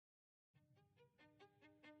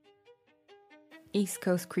East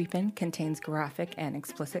Coast Creepin' contains graphic and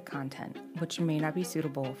explicit content, which may not be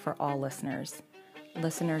suitable for all listeners.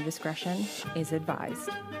 Listener discretion is advised.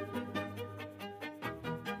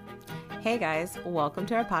 Hey guys, welcome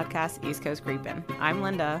to our podcast, East Coast Creepin'. I'm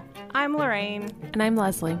Linda. I'm Lorraine. And I'm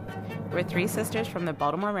Leslie. We're three sisters from the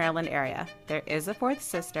Baltimore, Maryland area. There is a fourth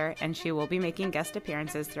sister, and she will be making guest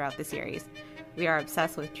appearances throughout the series. We are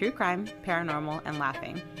obsessed with true crime, paranormal, and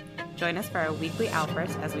laughing. Join us for our weekly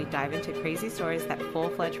outbursts as we dive into crazy stories that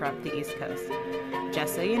full-fledged rock the East Coast.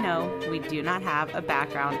 Just so you know, we do not have a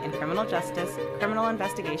background in criminal justice, criminal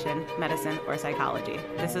investigation, medicine, or psychology.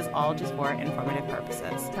 This is all just for informative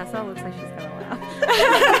purposes. Tessa looks like she's gonna laugh.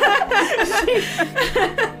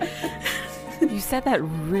 You said that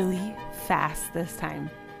really fast this time.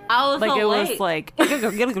 I was like so it late. was like. I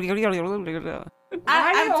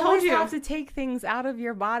told always you. have to take things out of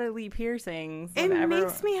your bodily piercings. It whenever...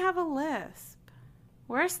 makes me have a lisp.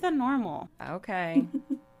 Worse than normal. Okay.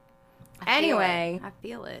 Anyway, I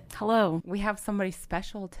feel it. Hello. we have somebody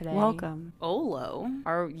special today. Welcome. Olo.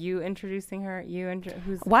 Are you introducing her?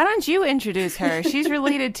 Who's? Why don't you introduce her? She's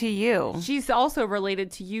related to you. She's also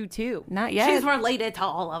related to you too. Not yet. She's related to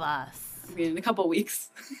all of us. In a couple weeks.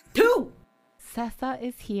 Two. Sessa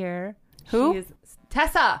is here. Who? She is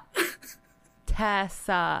Tessa.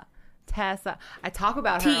 Tessa. I talk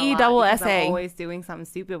about her a lot because Tessa. I'm always doing something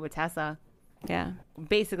stupid with Tessa. Yeah.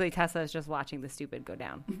 Basically, Tessa is just watching the stupid go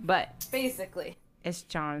down. But basically, it's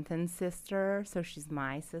Jonathan's sister, so she's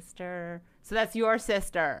my sister. So that's your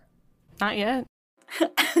sister. Not yet.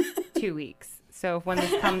 2 weeks. So when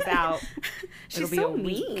this comes out, it'll be so a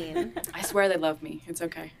week. mean. I swear they love me. It's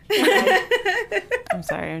okay. I'm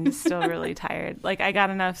sorry. I'm just still really tired. Like, I got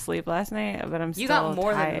enough sleep last night, but I'm still You got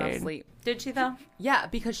more tired. than enough sleep. Did she though? Yeah,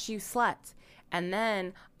 because she slept. And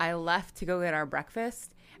then I left to go get our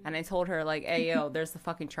breakfast. And I told her, like, hey, yo, there's the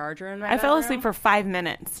fucking charger in my I fell bedroom. asleep for 5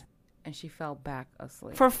 minutes. And she fell back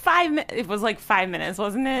asleep. For 5 minutes. It was like 5 minutes,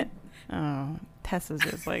 wasn't it? Oh, Tessa's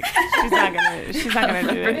just like, she's not gonna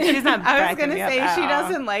do it. She's not I was backing gonna me up say at she all.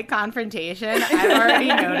 doesn't like confrontation. I've already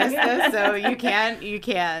noticed this, so you can't.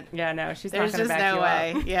 Yeah, no, she's There's not going to just back no you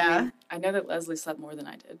way. up. Yeah. I know that Leslie slept more than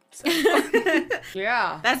I did. So.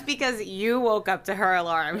 Yeah. That's because you woke up to her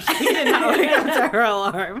alarm. She did not wake up to her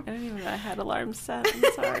alarm. I didn't even know I had alarms set. I'm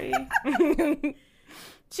sorry.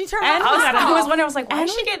 She turned And off. I was wondering, why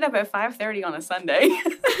is she getting up at 5:30 on a Sunday?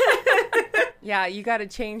 Yeah, you got to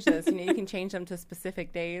change this. You know, you can change them to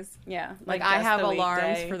specific days. Yeah. Like I just have the alarms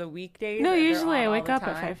weekday. for the weekdays. No, and they're usually on I all wake the up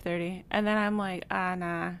time. at 5:30, and then I'm like,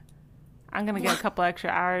 nah, I'm gonna get a couple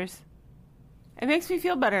extra hours. It makes me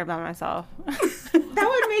feel better about myself. That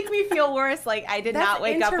would make me feel worse. Like I did That's not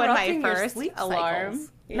wake up when my interrupting your first sleep alarm.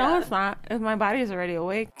 cycles. No, it's not. If my body's already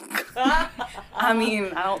awake. I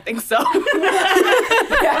mean, I don't think so.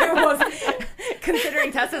 Yeah, it was.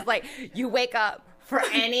 Considering Tessa's like, you wake up for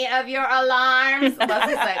any of your alarms.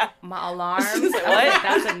 Leslie's like, my alarms? She's like, I was what? like,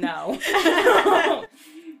 that's a no.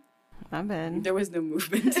 Not bad. There was no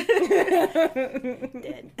movement.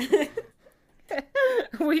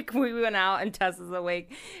 We went out and Tessa's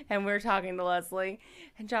awake and we're talking to Leslie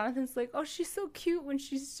and Jonathan's like, oh, she's so cute when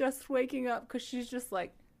she's just waking up because she's just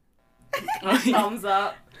like thumbs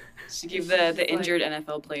up. She gave the injured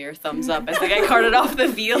NFL player thumbs up as they got carted off the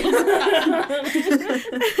field.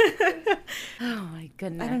 Oh my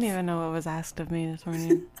goodness. I don't even know what was asked of me this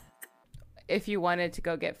morning. If you wanted to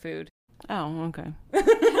go get food. Oh, okay.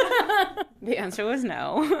 The answer was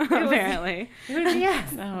no. Apparently.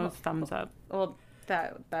 Yes. No, it's thumbs up. Well,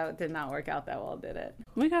 that did not work out that well, did it?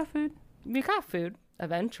 We got food. We got food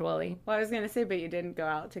eventually. Well, I was gonna say, but you didn't go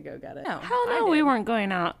out to go get it. No. Hell I no, we did. weren't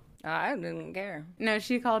going out. I didn't care. No,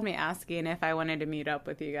 she called me asking if I wanted to meet up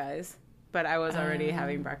with you guys, but I was already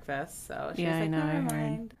having breakfast, so she Yeah, was I like, know, I never heard.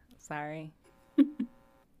 mind. Sorry.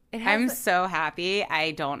 I'm so happy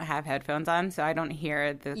I don't have headphones on, so I don't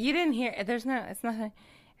hear the. You didn't hear. There's no. It's nothing.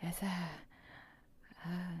 It's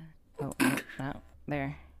oh, no,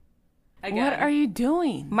 there. What are you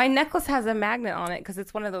doing? My necklace has a magnet on it because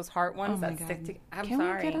it's one of those heart ones Oh my that stick God. to. I'm Can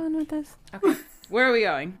sorry. we get on with this? Where are we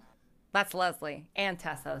going? That's Leslie and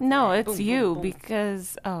Tessa. No, today. it's Boom, you boom, boom.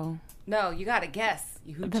 because, No, you gotta guess.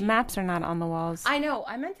 You the hoochie. maps are not on the walls. I know.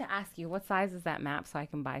 I meant to ask you what size is that map so I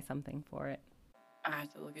can buy something for it. I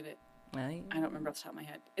have to look at it. Really? I don't remember off the top of my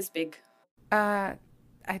head. It's big. I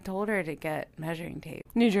told her to get measuring tape.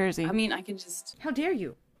 New Jersey. I mean, I can just... How dare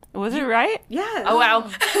you? Was it right? Yes. Oh, wow.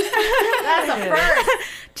 That's a first.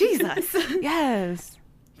 Jesus. Yes.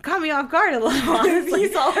 Caught me off guard a little.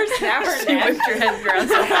 You saw her snap her She neck. whipped your head around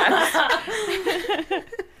so fast.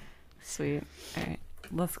 Sweet. All right.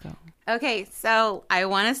 Let's go. Okay, so I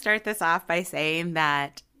want to start this off by saying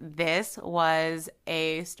that this was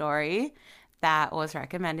a story that was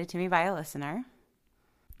recommended to me by a listener.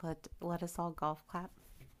 Let us all golf clap.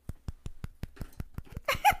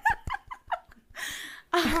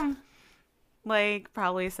 Like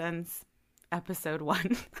probably since episode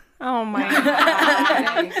 1. Oh my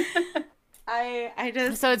god. I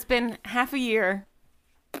just So it's been half a year.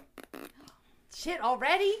 Shit,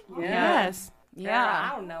 already? Yes.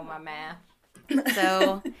 I don't know my math.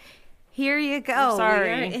 So here you go. I'm sorry.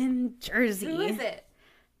 We're in Jersey. Who is it?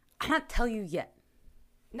 I can't tell you yet.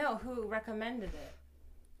 No, who recommended it?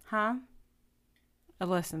 Huh? A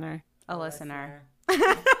listener. A listener.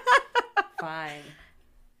 Fine.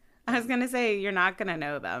 I was gonna say you're not gonna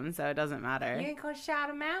know them, so it doesn't matter. You ain't gonna shout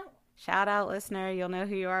them out? Shout out, listener. You'll know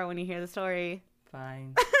who you are when you hear the story.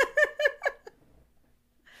 Fine.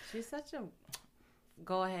 She's such a...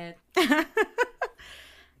 Go ahead.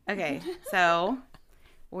 Okay, so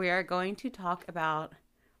we are going to talk about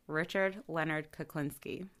Richard Leonard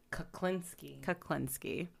Kuklinski.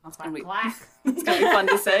 Kuklinski. That's gonna be Clack. it's gonna be fun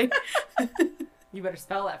to say. You better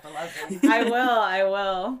spell that for Leslie. I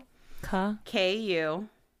will. Kuklinski.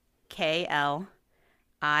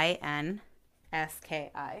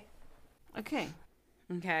 Okay.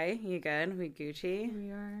 Okay, you good? We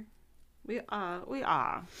Gucci? We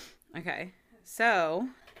are. Okay, so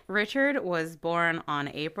Richard was born on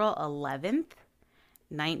April 11th,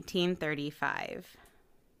 1935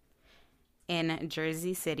 in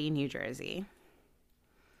Jersey City, New Jersey.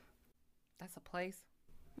 That's a place.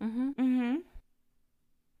 Mm-hmm.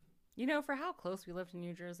 You know, for how close we lived in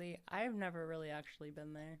New Jersey, I have never really actually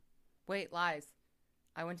been there. Wait, lies.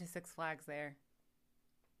 I went to Six Flags there.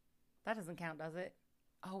 That doesn't count, does it?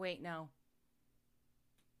 Oh, wait, no.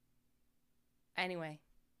 Anyway.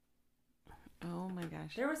 Oh my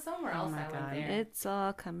gosh. There was somewhere else my I God. went there. It's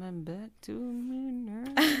all coming back to me now.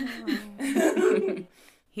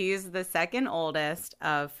 He's the second oldest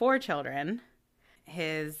of 4 children.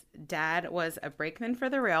 His dad was a brakeman for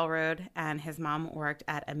the railroad, and his mom worked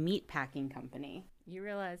at a meat packing company. You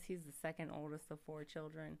realize he's the second oldest of 4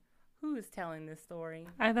 children. Who is telling this story?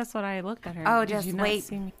 That's what I looked at her. Oh, Did just you not wait.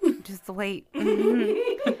 see me? Just wait.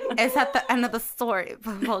 It's at the end of the story,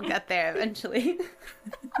 but we'll get there eventually.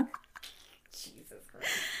 Jesus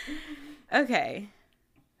Christ. Okay.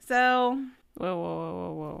 So,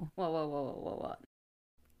 Whoa. whoa.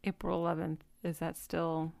 April 11th. Is that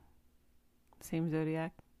still same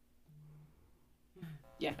zodiac?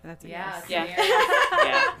 Yeah. That's a Yeah. yes.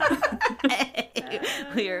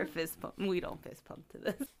 Yeah. We are fist pump. We don't fist pump to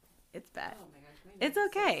this. It's bad. Oh my gosh. It's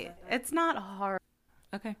okay. It's not hard,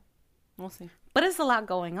 Okay. We'll see. but it's a lot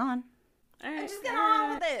going on. All right. Just get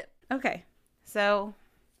on with it. Okay. So,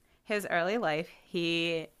 his early life,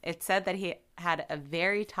 it said that he had a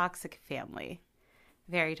very toxic family.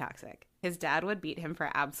 Very toxic. His dad would beat him for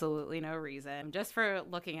absolutely no reason, just for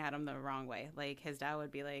looking at him the wrong way. Like, his dad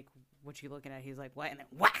would be like, "What you looking at?" He's like, "What?" And then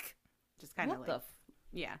whack. Just kind of What like,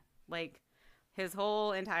 the yeah, like his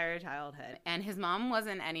whole entire childhood. And his mom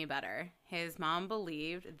wasn't any better. His mom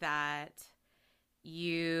believed that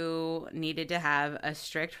you needed to have a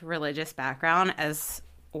strict religious background as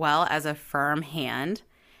well as a firm hand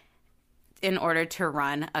in order to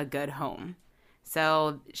run a good home.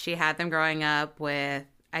 So she had them growing up with,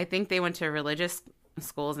 I think they went to religious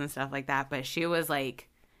schools and stuff like that, but she was like,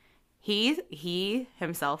 he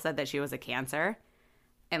himself said that she was a Cancer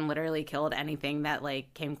and literally killed anything that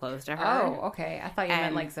like came close to her. Oh, okay. I thought you meant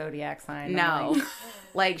And- like zodiac sign. No. I'm like,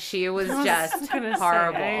 Like she was just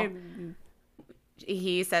horrible.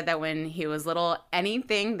 He said that when he was little,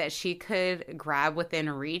 anything that she could grab within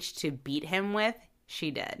reach to beat him with,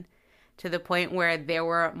 she did. To the point where there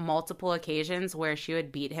were multiple occasions where she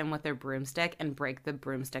would beat him with a broomstick and break the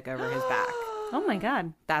broomstick over his back. Oh my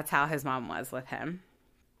God. That's how his mom was with him.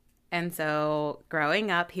 And so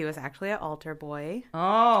growing up, he was actually an altar boy.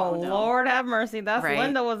 Oh, no. Lord have mercy. That's Right.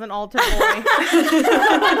 Linda was an altar boy.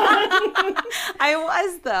 I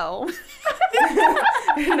was, though.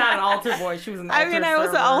 not an altar boy. She was an altar I mean, I was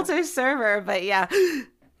an server. altar server, but yeah.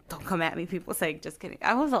 Don't come at me, people saying, just kidding.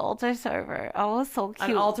 I was an altar server. I was so cute.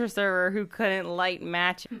 An altar server who couldn't light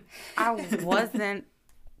match. I wasn't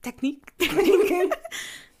technique. It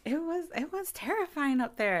was terrifying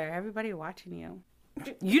up there. Everybody watching you.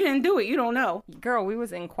 You didn't do it. You don't know. Girl, we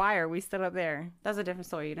was in choir. We stood up there. That's a different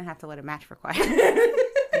story. You didn't have to let it match for choir.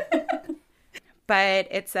 But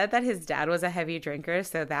it said that his dad was a heavy drinker,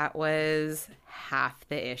 so that was half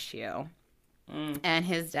the issue. And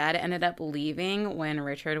his dad ended up leaving when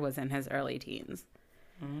Richard was in his early teens.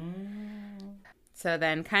 So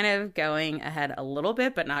then kind of going ahead a little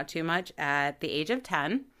bit, but not too much, at the age of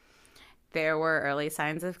 10, there were early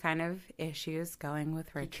signs of kind of issues going with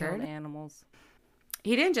He killed Richard. animals.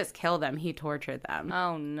 He didn't just kill them, he tortured them.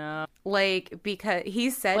 Oh no. Like, because he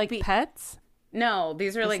said... Like pets? No,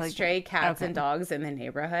 these are like like- stray cats okay. and dogs in the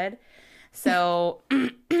neighborhood. So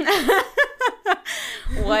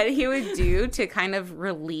what he would do to kind of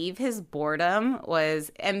relieve his boredom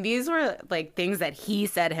was, and these were like things that he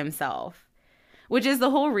said himself, which is the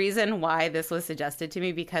whole reason why this was suggested to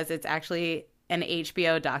me, because it's actually an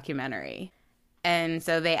HBO documentary. And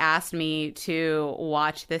so they asked me to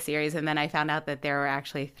watch the series, and then I found out that there were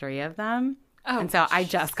actually 3 of them. Oh, and so I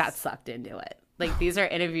just got sucked into it. Like, these are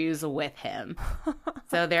interviews with him.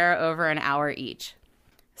 So they're over an hour each.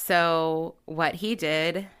 So what he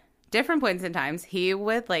did, different points in times, he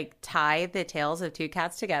would like tie the tails of 2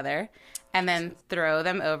 cats together and then throw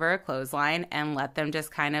them over a clothesline and let them just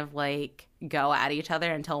kind of like go at each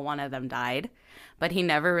other until one of them died. But he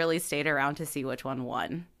never really stayed around to see which one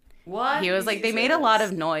won. What? He was like, they made a lot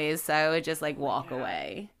of noise, so I would just like walk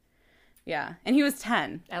away. Yeah. And he was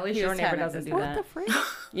 10. At least He your was neighbor 10 at doesn't this do point. that. What the freak?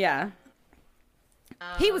 Yeah.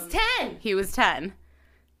 He was 10. He was 10.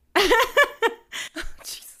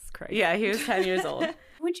 Jesus Christ. Yeah, he was 10 years old. How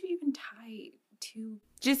would you even tie 2?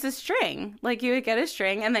 Just a string. Like, you would get a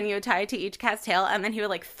string, and then you would tie it to each cat's tail, and then he would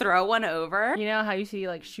like throw one over. You know how you see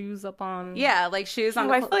like shoes up on? Yeah, like shoes on Oh,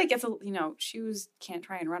 the I feel like it's shoes can't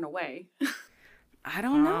try and run away. I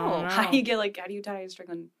don't know. know. How do you tie a string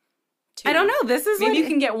on 2? I don't know. This is Maybe like, you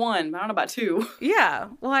can get 1, but I don't know about 2. yeah.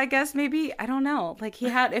 Well, I guess maybe, I don't know. Like,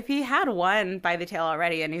 if he had one by the tail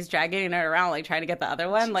already and he's dragging it around, like trying to get the other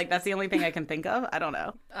one, like that's the only thing I can think of. I don't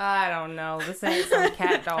know. I don't know. This ain't some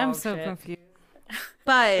cat dog I'm so shit. confused. The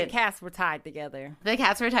But cats were tied together. the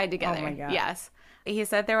cats were tied together. Oh my God. Yes. He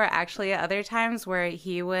said there were actually other times where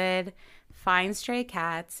he would find stray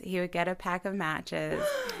cats, he would get a pack of matches,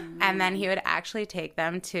 and then he would actually take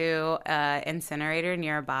them to an incinerator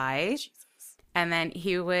nearby. And then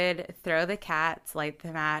he would throw the cats, light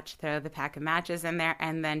the match, throw the pack of matches in there,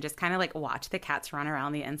 and then just kind of like watch the cats run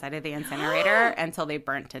around the inside of the incinerator until they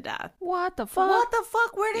burnt to death. What the fuck? What the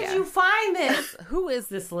fuck? Where did Yeah. you find this? Who is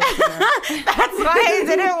this listener? That's why I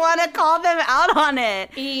didn't want to call them out on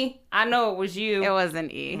it. E, I know it was you. It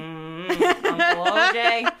wasn't E. Uncle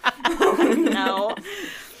OJ. No.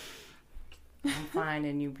 I'm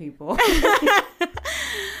finding you people.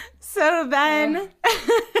 So then,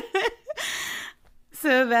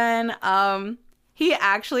 he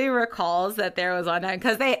actually recalls that there was one time,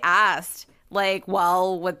 because they asked, like,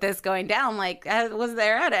 well, with this going down, like, was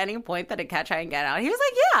there at any point that a cat tried and get out? He was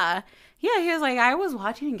like, yeah. Yeah, he was like, I was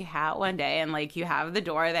watching a cat one day, and, like, you have the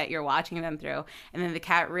door that you're watching them through, and then the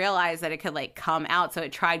cat realized that it could, like, come out, so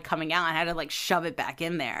it tried coming out and had to, like, shove it back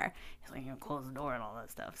in there. He's like, you know, close the door and all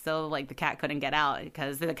that stuff. So, like, the cat couldn't get out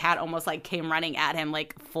because the cat almost, like, came running at him,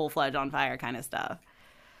 like, full-fledged on fire kind of stuff.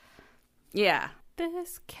 Yeah.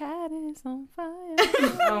 This cat is on fire.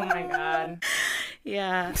 Oh my God.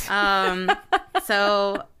 Yeah.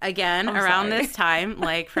 So again, around this time,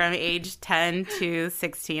 like from age 10 to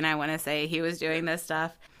 16, I want to say he was doing this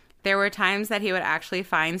stuff. There were times that he would actually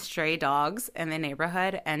find stray dogs in the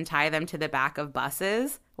neighborhood and tie them to the back of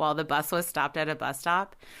buses while the bus was stopped at a bus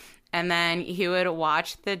stop. And then he would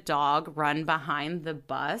watch the dog run behind the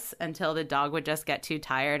bus until the dog would just get too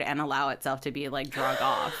tired and allow itself to be like drug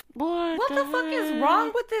off. What the fuck is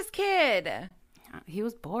wrong with this kid? He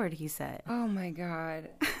was bored, he said. Oh my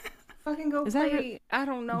God. Fucking go Is that play, I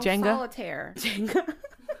don't know, Jenga? solitaire.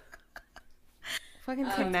 Fucking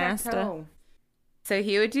Canasta. tic-tac-toe. So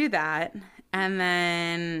he would do that. And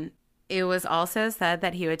then it was also said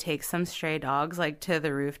that he would take some stray dogs like to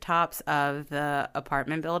the rooftops of the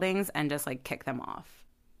apartment buildings and just like kick them off.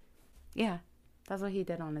 Yeah, that's what he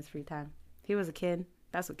did on his free time. He was a kid.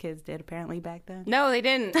 That's what kids did apparently back then. No, they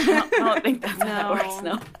didn't. I don't think that's how that works,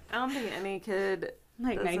 no. I don't think any kid.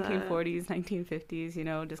 Like That's, 1940s, 1950s, you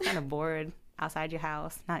know, just kind of bored outside your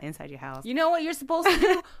house, not inside your house. You know what you're supposed to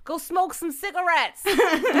do? Go smoke some cigarettes.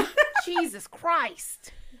 Jesus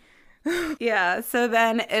Christ. Yeah, so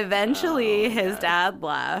then eventually his dad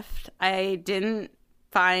left. I didn't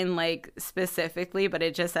find like specifically, but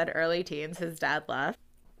it just said early teens, his dad left.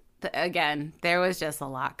 Again, there was just a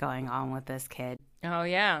lot going on with this kid. Oh,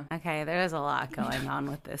 yeah. Okay, there was a lot going on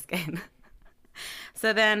with this kid.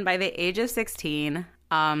 So then by the age of 16,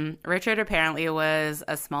 Richard apparently was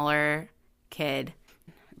a smaller kid.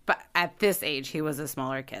 But at this age, he was a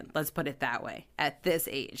smaller kid. Let's put it that way. At this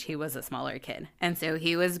age, he was a smaller kid. And so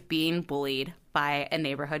he was being bullied by a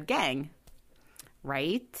neighborhood gang.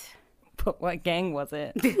 Right? But what gang was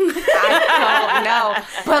it? I don't know.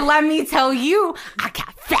 But let me tell you, I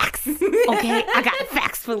got facts. Okay? I got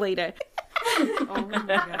facts for later. Oh my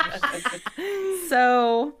gosh.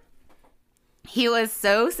 So he was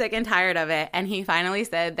so sick and tired of it, and he finally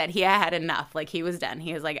said that he had enough. Like, he was done.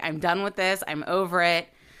 He was like, I'm done with this. I'm over it.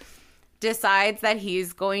 Decides that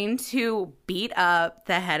he's going to beat up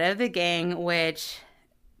the head of the gang, which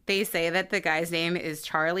they say that the guy's name is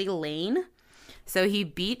Charlie Lane. So he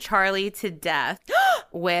beat Charlie to death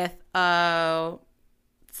with so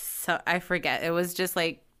I forget. It was just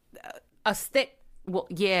like A stick. well,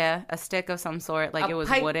 yeah, a stick of some sort. Like A it was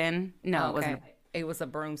pipe? wooden. No, it Okay. wasn't. It was a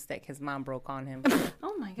broomstick his mom broke on him.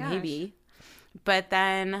 Oh my gosh. Maybe. But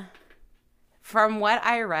then from what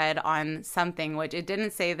I read on something, which it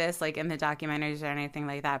didn't say this like in the documentaries or anything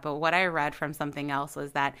like that, but what I read from something else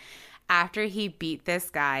was that after he beat this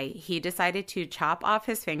guy, he decided to chop off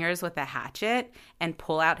his fingers with a hatchet and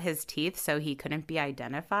pull out his teeth so he couldn't be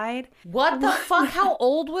identified. What the fuck? How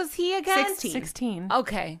old was he again? 16.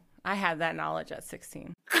 Okay. I had that knowledge at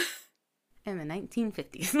 16. In the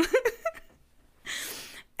 1950s.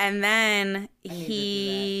 And then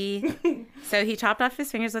he chopped off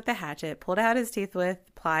his fingers with the hatchet, pulled out his teeth with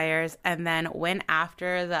pliers, and then went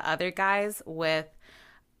after the other guys with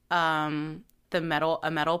a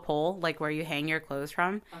metal pole, like where you hang your clothes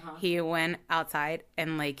from. He went outside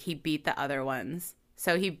and like he beat the other ones.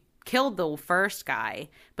 So he killed the first guy,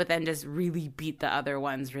 but then just really beat the other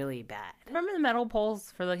ones really bad. Remember the metal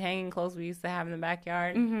poles for the hanging clothes we used to have in the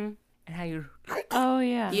backyard? Mm-hmm. And how you Oh,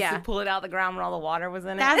 yeah. Yeah. pull it out of the ground when all the water was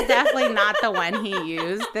in it? That's definitely not the one he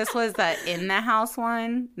used. This was the in the house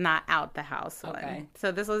one, not out the house one. Okay.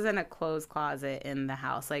 So this was in a clothes closet in the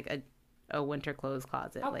house, like a winter clothes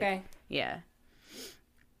closet. Okay. Like, yeah.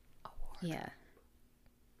 Yeah.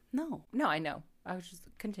 No. No, I know. I was just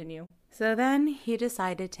continue. So then he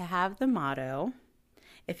decided to have the motto,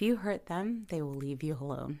 if you hurt them, they will leave you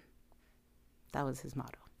alone. That was his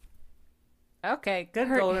motto. Okay, good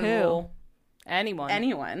Hurt golden who? rule. Anyone.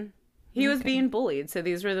 Anyone. He was being bullied, so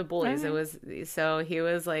these were the bullies. It was so he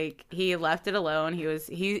was like he left it alone.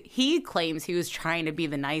 He claims he was trying to be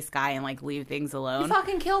the nice guy and like leave things He alone.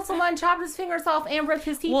 fucking killed someone, chopped his fingers off, and ripped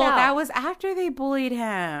his teeth Well, out. that was after they bullied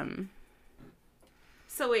him.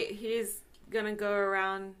 So wait, he's gonna go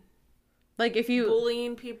around Like if you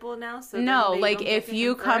bullying people now? So no, then they like don't if get to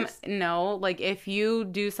you him come first? no, like if you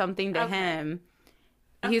do something to Okay. him,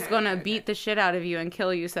 he's Okay, gonna okay, beat the shit out of you and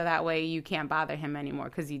kill you, so that way you can't bother him anymore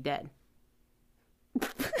because he's dead.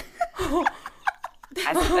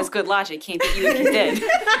 That's good logic. Can't beat you if he's dead.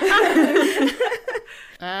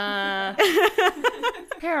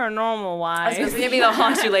 Paranormal I was wise. gonna say, maybe they'll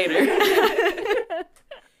haunt you later.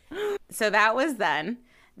 So that was then.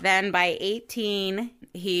 Then by 18,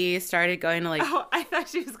 he started going to like. Oh, I thought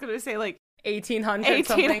she was gonna say like 1800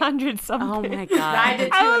 something. 1800 something. Oh my god! I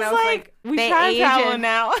did too, I and was like, we the time age travel of-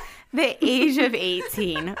 now. The age of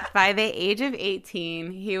 18. By the age of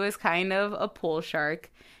 18, he was kind of a pool shark.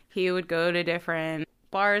 He would go to different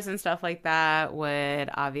bars and stuff like that, would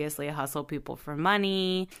obviously hustle people for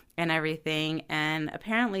money and everything. And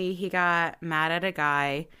apparently he got mad at a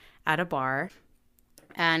guy at a bar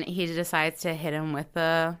and he decides to hit him with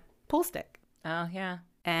a pool stick Oh, yeah.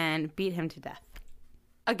 and beat him to death.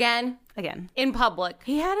 Again, Again. in public.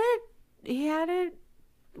 He had it,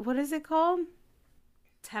 what is it called?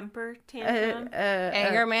 Temper tantrum.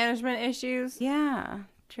 Anger management issues. Yeah,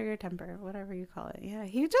 trigger temper, whatever you call it. Yeah,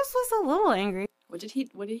 he just was a little angry. What did he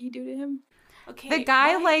do to him? Okay, The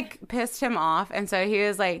guy why- like pissed him off, and so he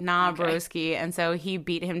was like, "Nah, Okay. broski," and so he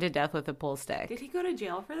beat him to death with a pool stick. Did he go to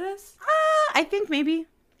jail for this? I think maybe.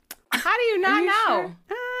 How do you not you know? sure?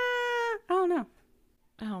 I don't know.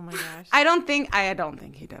 Oh my gosh. I don't think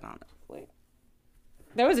he did on it. Wait,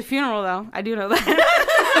 there was a funeral though. I do know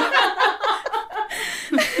that.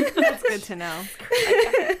 That's good to know.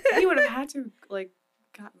 He would have had to like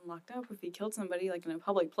gotten locked up if he killed somebody like in a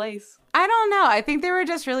public place. I don't know. I think they were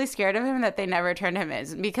just really scared of him that they never turned him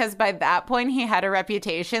in because by that point he had a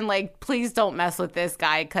reputation. Like, please don't mess with this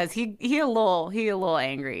guy because he a little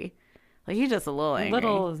angry. Like he's just a little angry.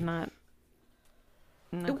 Little is not.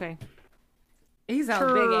 Okay. He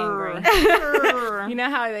sounds big angry. You know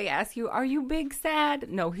how they ask you, are you big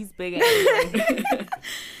sad? No, he's big angry.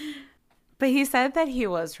 But he said that he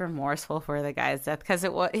was remorseful for the guy's death because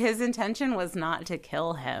his intention was not to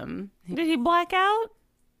kill him. Did he black out?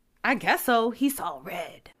 I guess so. He saw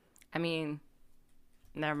red. I mean,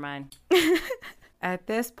 never mind. At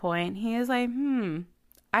this point, he is like,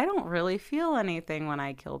 I don't really feel anything when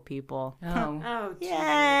I kill people. Oh. Oh,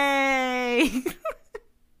 Yay!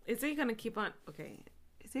 Is he gonna keep on? Okay.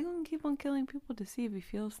 Is he gonna keep on killing people to see if he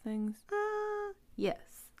feels things? Yes.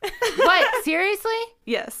 What? Seriously?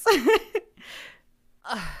 Yes.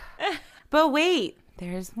 But wait,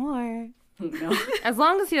 there's more. No. As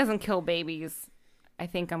long as he doesn't kill babies, I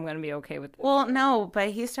think I'm going to be okay with it. Well, no, but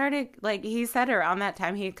he started, like, he said around that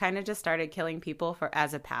time, he kind of just started killing people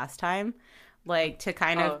as a pastime, like, to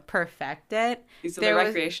kind of perfect it. These are the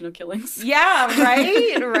recreational killings. Yeah,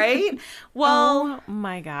 right, right. Well, Oh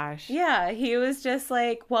my gosh. yeah, he was just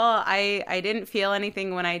like, well, I didn't feel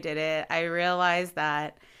anything when I did it. I realized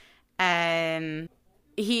that. And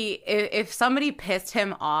if somebody pissed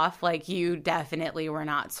him off, like, you definitely were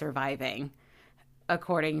not surviving.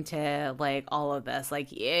 According to, like, all of this, like,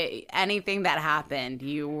 anything that happened,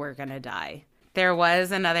 you were gonna die. There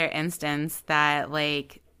was another instance that,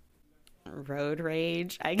 like, road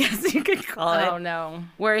rage, I guess you could call it. Oh, no.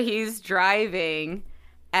 Where he's driving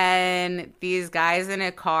and these guys in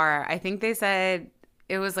a car, I think they said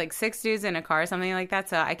it was like 6 dudes in a car, something like that.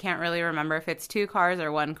 So I can't really remember if it's 2 cars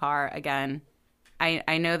or 1 car. Again,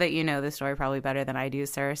 I know that you know the story probably better than I do,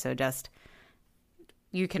 sir. So just,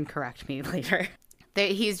 you can correct me later.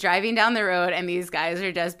 He's driving down the road and these guys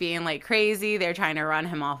are just being like crazy. They're trying to run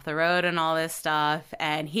him off the road and all this stuff.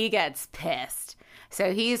 And he gets pissed.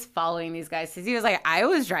 So he's following these guys because he was like, I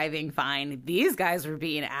was driving fine. These guys were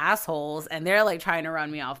being assholes and they're like trying to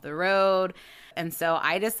run me off the road. And so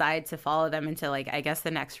I decide to follow them into, like, I guess the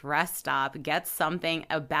next rest stop, gets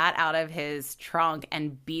a bat out of his trunk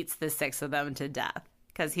and beats the 6 of them to death.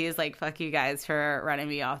 Because he is like, fuck you guys for running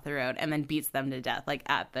me off the road, and then beats them to death, like,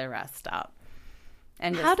 at the rest stop.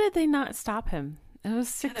 And How did they not stop him? It was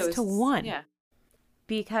 6-1. Yeah.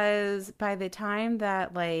 Because by the time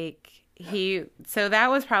that, like, so that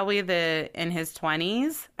was probably in his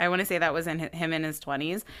 20s. I want to say that was him in his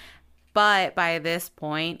 20s. But by this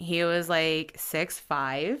point, he was like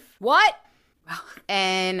 6'5". What?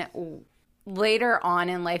 And later on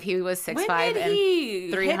in life, he was 6'5"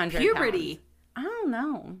 and 300 puberty? pounds. I don't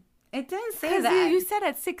know. It didn't say Because that. you said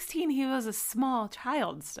at 16 he was a small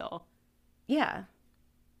child still. Yeah.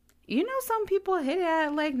 You know, some people hit it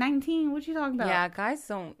at like 19. What you talking about? Yeah, guys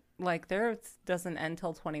don't, like, theirs doesn't end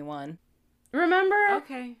till 21. Remember?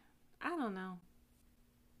 Okay. I don't know.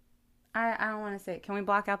 I don't want to say it. Can we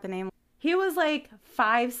block out the name? He was like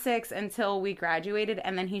 5'6" until we graduated,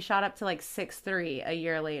 and then he shot up to like 6'3" a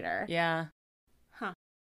year later. Yeah.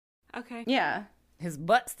 Okay. Yeah. His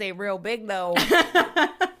butt stayed real big, though.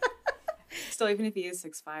 Still, even if he is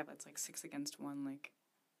 6'5", that's like 6 against 1. Like,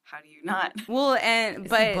 how do you not? Well, Is he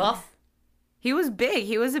but buff? he was big.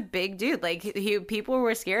 He was a big dude. Like, people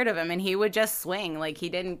were scared of him, and he would just swing. Like, he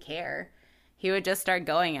didn't care. He would just start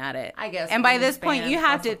going at it. I guess. And by this point, wingspan you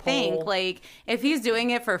have plus to a think, pole. like, if he's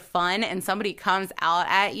doing it for fun and somebody comes out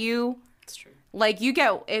at you, It's true. like,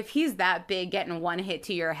 if he's that big, getting one hit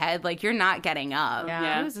to your head, like, you're not getting up.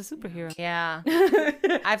 Yeah. He was a superhero. Yeah.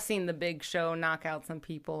 I've seen the Big Show knock out some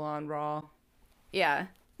people on Raw. Yeah.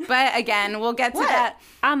 But again, we'll get to that.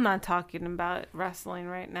 I'm not talking about wrestling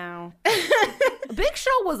right now. Big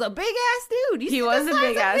Show was a big ass dude. You He see was the a size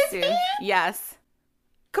big of ass his dude. hand? Yes.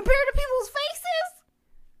 Compared to people's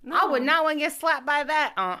faces? I would not want to get slapped by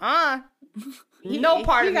that. No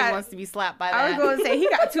part of me wants to be slapped by that. I was going to say, he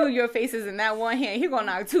got 2 of your faces in that one hand. He going to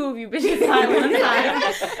knock 2 of you bitches out one time.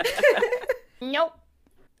 Nope.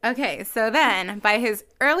 Okay, so then by his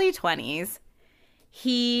early 20s,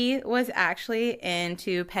 he was actually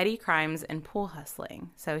into petty crimes and pool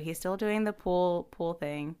hustling. So he's still doing the pool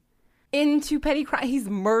thing. Into petty crime. He's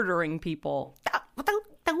murdering people.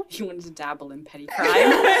 He wanted to dabble in petty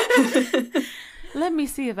crime. Let me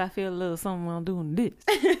see if I feel a little something while doing this.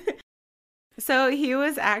 So he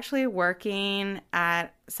was actually working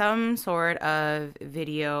at some sort of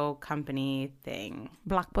video company thing.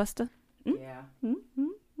 Blockbuster? Yeah.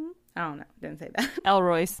 I don't know. Didn't say that.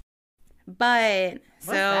 Elroy's. But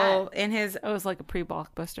so that? in his It was like a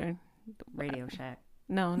pre-Blockbuster. Radio Shack.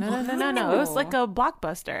 No. It was like a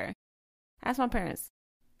Blockbuster. Ask my parents.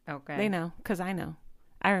 Okay. They know, because I know.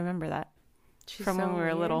 I remember that from when we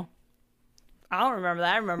were little. I don't remember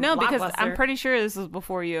that. I remember No, because Blockbuster. I'm pretty sure this was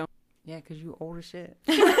before you. Yeah, because you old as shit.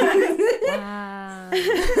 Wow.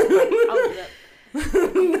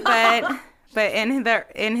 but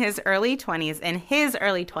in his early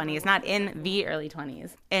 20s, not in the early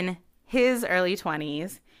 20s, in his early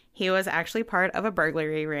 20s, he was actually part of a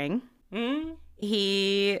burglary ring.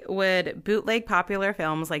 He would bootleg popular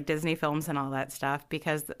films like Disney films and all that stuff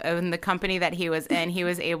because in the company that he was in, he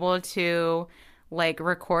was able to like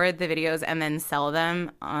record the videos and then sell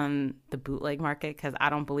them on the bootleg market because I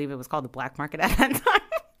don't believe it was called the black market at that time.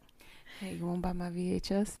 Hey, you won't buy my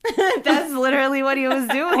VHS? That's literally what he was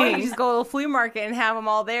Or you doing. just go to the flea market and have them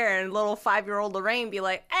all there, and little 5-year-old Lorraine be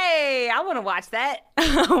like, "Hey, I want to watch that."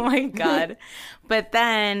 Oh my God. But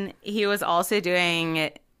then he was also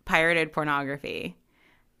doing pirated pornography.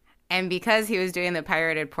 And because he was doing the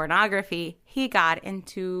pirated pornography, he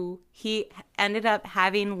ended up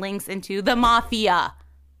having links into the mafia.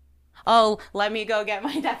 Oh, let me go get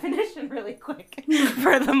my definition really quick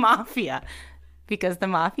for the mafia. Because the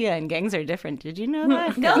mafia and gangs are different. Did you know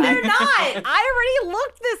that? No, they're not. I already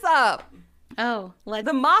looked this up. Oh,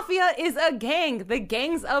 The mafia is a gang. The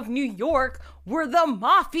gangs of New York were the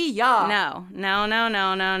mafia. No.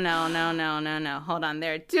 Hold on.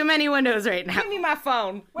 There are too many windows right now. Give me my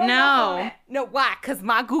phone. Where's No. my phone at? No, why? Because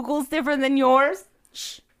my Google's different than yours?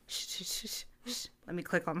 Shh. Let me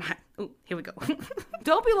click on mine. Ooh, here we go.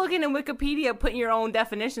 Don't be looking in Wikipedia putting your own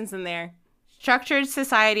definitions in there. Structured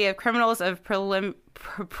society of criminals of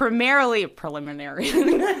primarily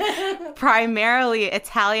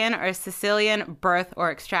Italian or Sicilian birth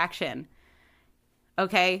or extraction.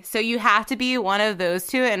 Okay, so you have to be one of those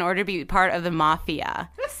two in order to be part of the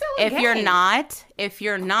mafia. That's still a If you're gang.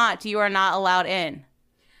 not, you are not allowed in.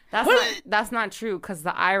 That's not true because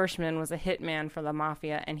the Irishman was a hitman for the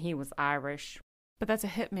mafia and he was Irish. But that's a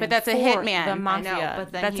hitman. But that's a for hitman. The I know, mafia.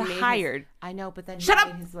 but then that's he a made his- hired. I know, but then Shut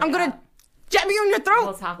up! I'm gonna jab you in your throat.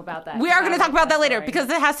 We'll talk about that. We are going to talk about that later because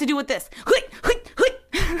it has to do with this.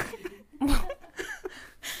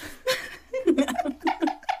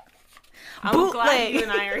 I'm Bootleg. glad you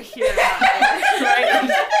and I are here. About this,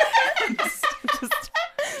 right?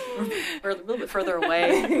 We're a little bit further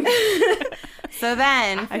away. So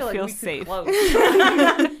then, I feel we could safe. close.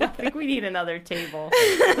 I think we need another table.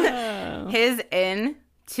 his in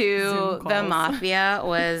to Zoom the calls. mafia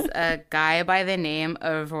was a guy by the name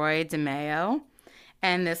of Roy DeMeo.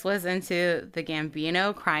 And this was into the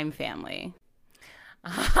Gambino crime family.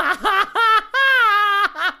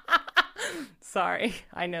 Sorry,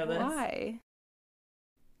 I know this. Why?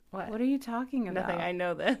 What? What are you talking about? Nothing. I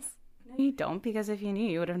know this. No, you don't, because if you knew,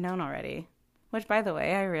 you would have known already. Which, by the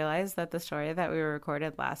way, I realized that the story that we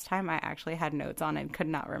recorded last time, I actually had notes on and could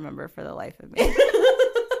not remember for the life of me.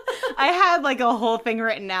 I had like a whole thing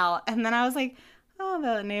written out, and then I was like, oh,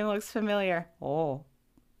 the name looks familiar. Oh,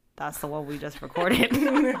 that's the one we just recorded.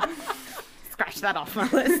 Scratch that off my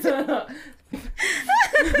list.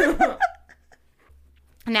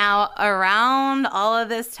 Now, around all of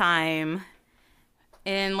this time,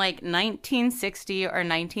 in like 1960 or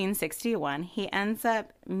 1961, he ends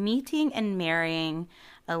up meeting and marrying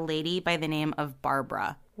a lady by the name of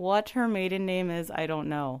Barbara. What her maiden name is, I don't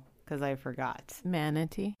know, because I forgot.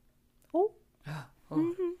 Manatee.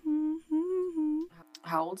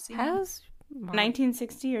 How old is he? How's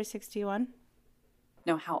 1960 or 61?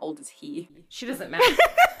 No, how old is he? She doesn't math.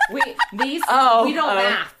 We don't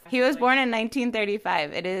math. He was born in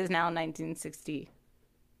 1935. It is now 1960.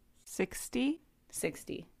 60?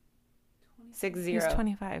 60. He's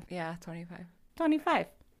 25. Yeah, 25 25.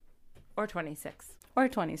 or 26. Or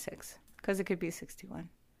 26, because it could be 61.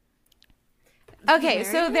 Okay,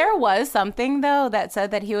 so there was something, though, that said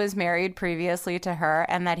that he was married previously to her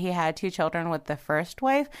and that he had 2 children with the first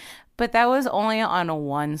wife, but that was only on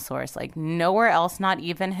one source. Like, nowhere else, not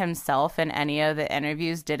even himself in any of the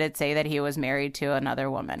interviews, did it say that he was married to another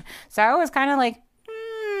woman. So I was kind of like,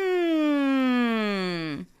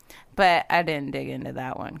 but I didn't dig into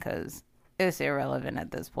that one because it's irrelevant at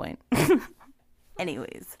this point.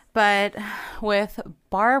 Anyways, but with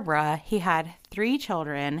Barbara, he had 3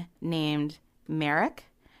 children named Merrick,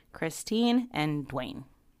 Christine, and Dwayne.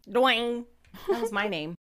 Dwayne. That was my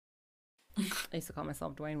name. I used to call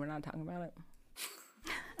myself Dwayne. We're not talking about it.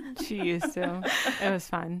 She used to. It was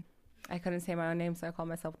fun. I couldn't say my own name, so I called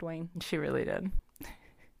myself Dwayne. She really did.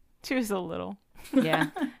 She was a little. Yeah.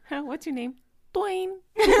 What's your name? Dwayne.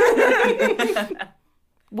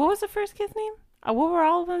 What was the first kid's name? What were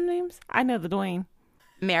all of them names? I know the Dwayne.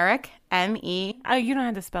 Merrick, M-E. Oh, you don't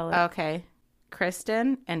have to spell it. Okay.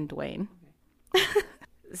 Kristen and Dwayne.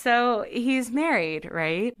 So he's married,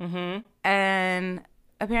 right? Mm-hmm. And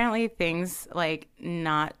apparently things like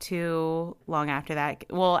not too long after that,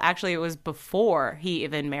 well, actually it was before he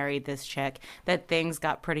even married this chick that things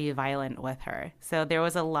got pretty violent with her. So there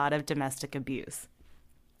was a lot of domestic abuse.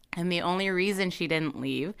 And the only reason she didn't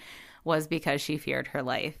leave was because she feared her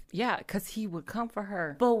life. Yeah, because he would come for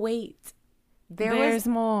her. But wait, There's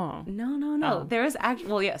more. No. Oh. There was actually,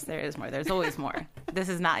 well, yes, there is more. There's always more. This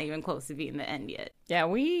is not even close to being the end yet. Yeah,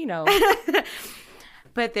 we know.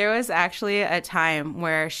 But there was actually a time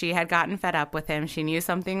where she had gotten fed up with him. She knew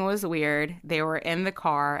something was weird. They were in the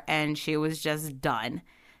car and she was just done.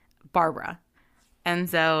 Barbara. And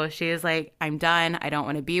so she was like, I'm done. I don't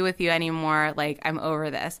want to be with you anymore. Like, I'm over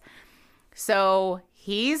this. So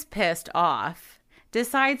he's pissed off,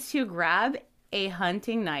 decides to grab a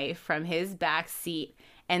hunting knife from his back seat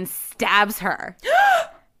and stabs her.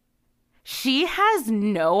 She has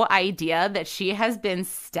no idea that she has been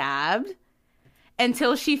stabbed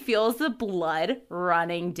until she feels the blood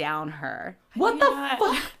running down her. What the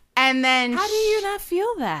fuck? And then How do you not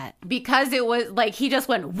feel that? because it was like he just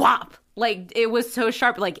went whop. Like it was so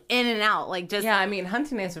sharp, like in and out, like just Yeah, I mean,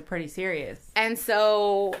 hunting knives are pretty serious. And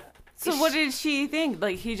so What did she think?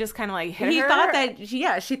 Like he just kind of like hit he her? thought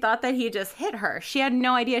that she thought that he just hit her. She had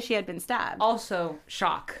no idea she had been stabbed. Also,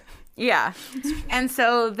 shock. Yeah. And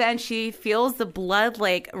so then she feels the blood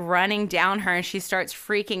like running down her and she starts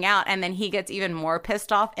freaking out. And then he gets even more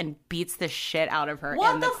pissed off and beats the shit out of her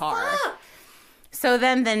in the car. Fuck? So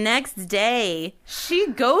then the next day, she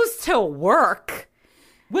goes to work.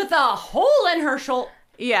 With a hole in her shoulder.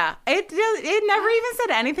 Yeah. It never even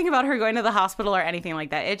said anything about her going to the hospital or anything like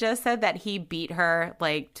that. It just said that he beat her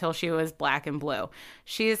like till she was black and blue.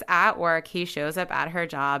 She's at work. He shows up at her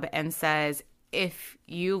job and says, if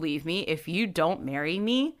you leave me, if you don't marry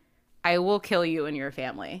me, I will kill you and your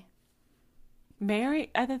family. Married?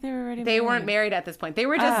 I thought they were already They married. weren't married at this point. They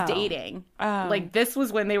were just Oh. dating. Oh. Like this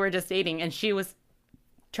was when they were just dating and she was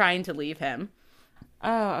trying to leave him.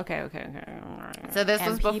 Oh, okay. All right. So this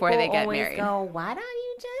was before they get married. Go, why don't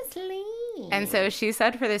you just leave? And so she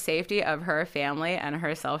said for the safety of her family and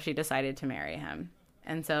herself, she decided to marry him.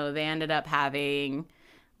 And so they ended up having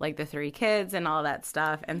like the 3 kids and all that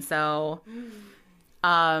stuff. And so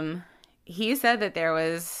he said that there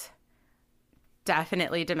was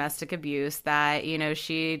definitely domestic abuse, that, you know,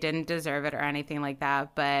 she didn't deserve it or anything like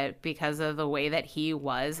that. But because of the way that he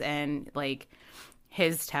was and like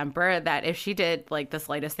his temper, that if she did like the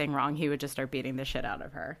slightest thing wrong, he would just start beating the shit out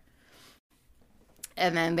of her.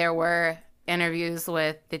 And then there were interviews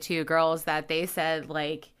with the 2 girls that they said,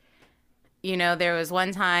 like, you know, there was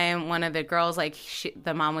one time one of the girls, like,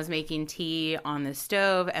 the mom was making tea on the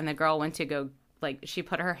stove and the girl went to go, like, she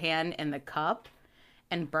put her hand in the cup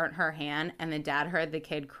and burnt her hand, and the dad heard the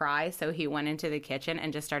kid cry, so he went into the kitchen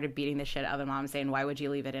and just started beating the shit out of the mom, saying, why would you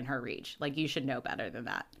leave it in her reach? Like, you should know better than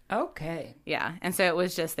that. Okay. Yeah, and so it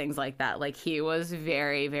was just things like that. Like, he was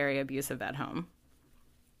very, very abusive at home.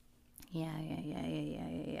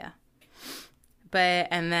 Yeah. But,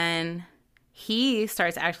 and then he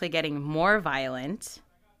starts actually getting more violent.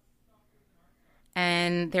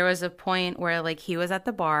 And there was a point where, like, he was at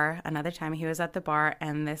the bar, another time he was at the bar,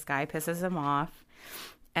 and this guy pisses him off.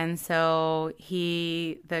 And so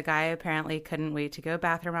the guy apparently couldn't wait to go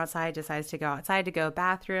bathroom outside, decides to go outside to go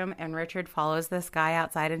bathroom, and Richard follows this guy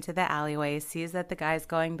outside into the alleyway, sees that the guy's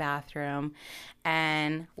going bathroom,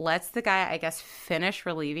 and lets the guy, I guess, finish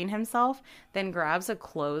relieving himself, then grabs a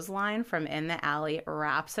clothesline from in the alley,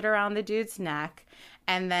 wraps it around the dude's neck,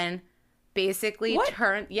 and then basically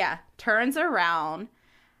turns around,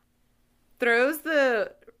 throws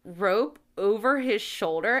the rope over his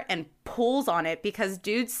shoulder and pulls on it because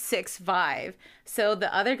dude's 6'5". So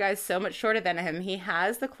the other guy's so much shorter than him. He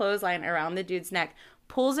has the clothesline around the dude's neck,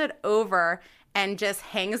 pulls it over, and just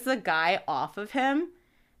hangs the guy off of him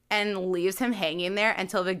and leaves him hanging there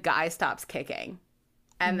until the guy stops kicking.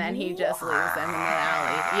 And then he just leaves them in the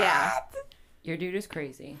alley. Yeah. Your dude is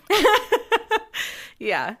crazy.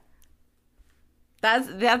 Yeah.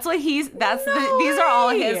 That's what these are all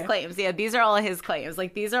his claims. Yeah, these are all his claims.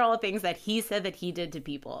 Like, these are all things that he said that he did to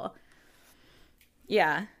people.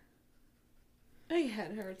 Yeah. My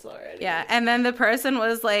head hurts already. Yeah. And then the person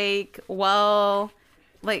was like, well,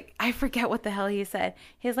 like, I forget what the hell he said.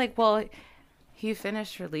 He's like, well, he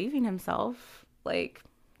finished relieving himself. Like,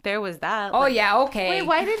 there was that. Oh, Like, yeah, okay. Wait,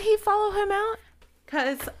 why did he follow him out?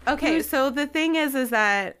 because, okay, so the thing is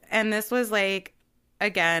that, and this was like,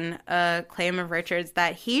 again, a claim of Richard's,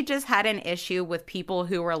 that he just had an issue with people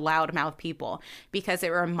who were loudmouth people because it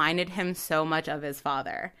reminded him so much of his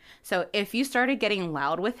father. So if you started getting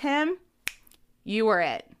loud with him, you were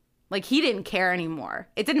it. Like, he didn't care anymore.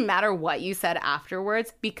 It didn't matter what you said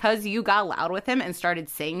afterwards, because you got loud with him and started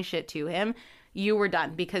saying shit to him, you were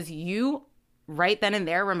done, because you right then and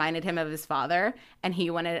there reminded him of his father, and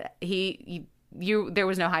there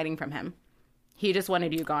was no hiding from him. He just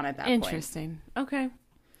wanted you gone at that point. Interesting. Okay.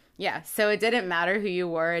 Yeah, so it didn't matter who you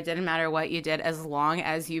were. It didn't matter what you did, as long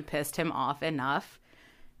as you pissed him off enough.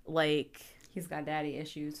 Like, He's got daddy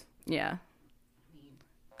issues. yeah.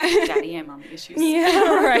 Daddy and mommy issues.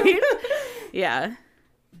 Yeah, right? Yeah.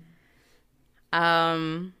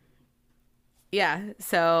 Yeah,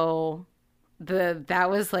 so that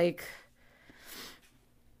was like...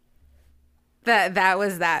 That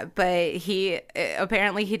was that, but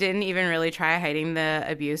apparently he didn't even really try hiding the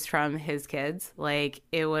abuse from his kids. Like,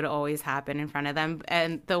 it would always happen in front of them.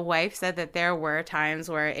 And the wife said that there were times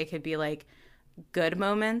where it could be like good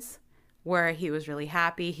moments where he was really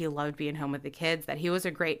happy. He loved being home with the kids, that he was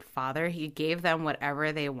a great father. He gave them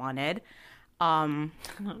whatever they wanted. I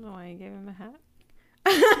don't know why you gave him a hat.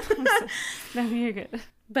 No, you're good.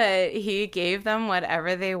 But he gave them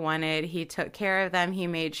whatever they wanted. He took care of them. He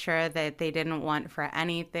made sure that they didn't want for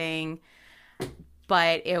anything.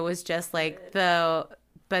 But it was just like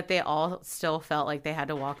but they all still felt like they had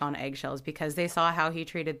to walk on eggshells because they saw how he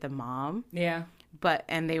treated the mom. Yeah.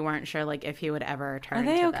 And they weren't sure like if he would ever return Are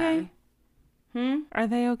they to okay? them. Are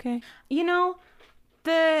they okay? You know,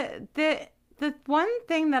 the one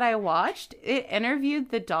thing that I watched, it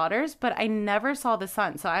interviewed the daughters, but I never saw the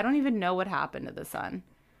son, so I don't even know what happened to the son.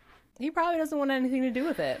 He probably doesn't want anything to do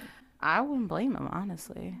with it. I wouldn't blame him,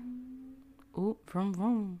 honestly. Ooh, vroom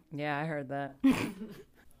vroom. Yeah, I heard that.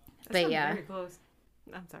 But yeah. Very close.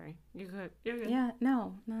 I'm sorry. You're good. You're good. Yeah,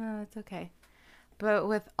 no, it's okay. But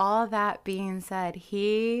with all that being said,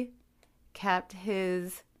 he kept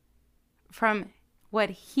from what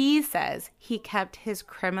he says, he kept his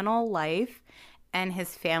criminal life and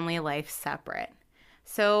his family life separate.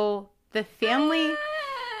 So the family,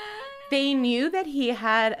 they knew that he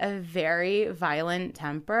had a very violent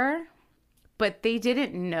temper, but they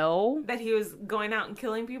didn't know. That he was going out and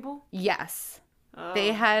killing people? Yes. Oh.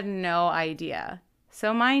 They had no idea.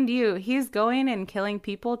 So mind you, he's going and killing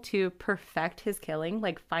people to perfect his killing,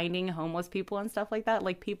 like finding homeless people and stuff like that,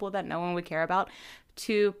 like people that no one would care about,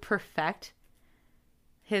 to perfect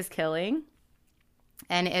his killing.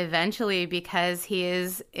 And eventually, because he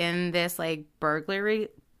is in this like burglary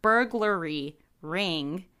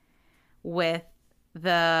ring with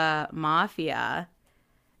the mafia,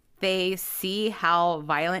 they see how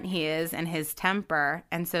violent he is and his temper,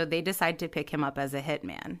 and so they decide to pick him up as a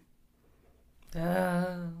hitman.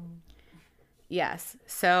 Oh. Yes.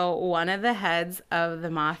 So one of the heads of the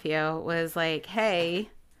mafia was like, hey,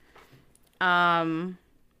 we're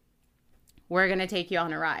going to take you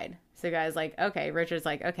on a ride. So the guy's like, okay. Richard's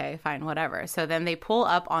like, okay, fine, whatever. So then they pull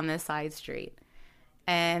up on this side street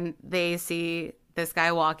and they see this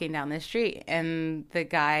guy walking down the street. And the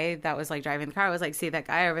guy that was like driving the car was like, see that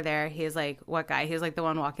guy over there? He's like, what guy? He's like the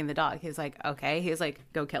one walking the dog. He's like, okay. He's like,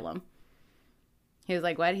 go kill him. He was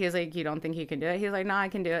like, what? He was like, you don't think you can do it? He was like, no, I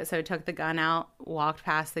can do it. So he took the gun out, walked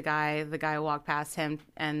past the guy. The guy walked past him.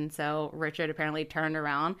 And so Richard apparently turned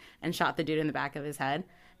around and shot the dude in the back of his head,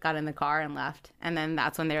 got in the car and left. And then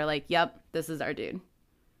that's when they were like, yep, this is our dude.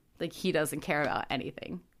 Like, he doesn't care about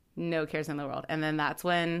anything. No cares in the world. And then that's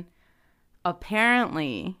when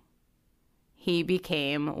apparently he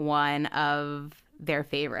became one of their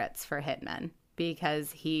favorites for hitmen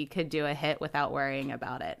because he could do a hit without worrying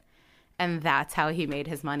about it. And that's how he made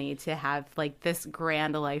his money, to have like this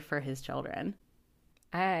grand life for his children.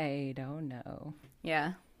 I don't know.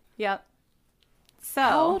 Yeah. Yep. So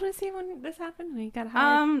How old was he when this happened? When he got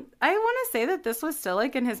hired? I want to say that this was still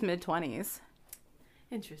like in his mid-20s.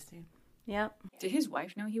 Interesting. Yep. Did his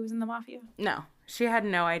wife know he was in the mafia? No, she had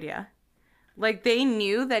no idea. Like, they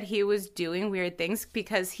knew that he was doing weird things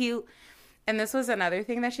because and this was another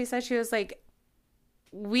thing that she said. She was like,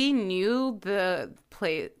 we knew the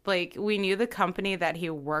place, like, we knew the company that he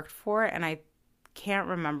worked for, and I can't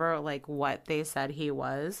remember, like, what they said he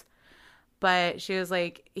was. But she was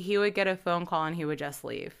like, he would get a phone call and he would just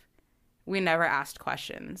leave. We never asked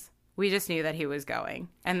questions. We just knew that he was going,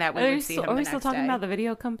 and that we would see him the Are we next still talking day. about the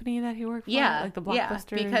video company that he worked for? Yeah, Like the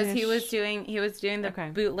Blockbuster? yeah, because he was doing the Okay.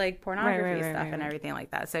 bootleg pornography Right, stuff and right. everything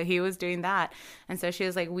like that. So he was doing that, and so she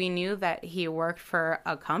was like, we knew that he worked for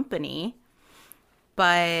a company,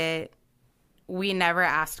 but we never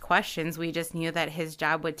asked questions. We just knew that his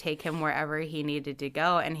job would take him wherever he needed to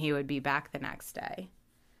go, and he would be back the next day.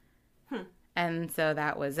 And so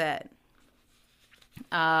that was it.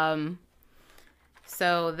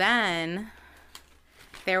 So then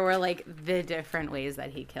there were like the different ways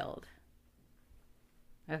that he killed.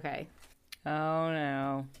 Okay. Oh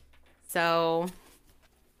no. So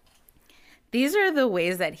these are the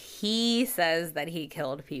ways that he says that he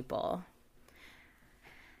killed people.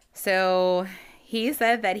 So he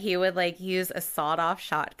said that he would like use a sawed-off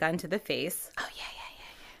shotgun to the face. Oh yeah.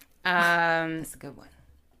 That's a good one.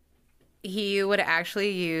 He would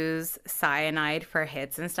actually use cyanide for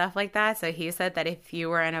hits and stuff like that. So he said that if you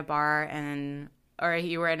were in a bar or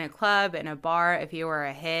you were in a club, in a bar, if you were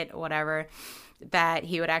a hit, whatever, that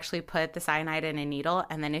he would actually put the cyanide in a needle.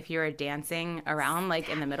 And then if you were dancing around, like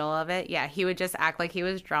in the middle of it, yeah, he would just act like he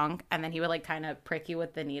was drunk. And then he would like kind of prick you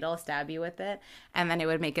with the needle, stab you with it. And then it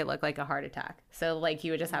would make it look like a heart attack. So like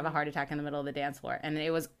you would just have a heart attack in the middle of the dance floor. And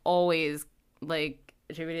it was always like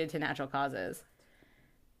attributed to natural causes.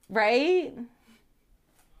 Right?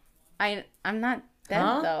 I'm not dead,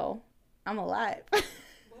 though. I'm alive.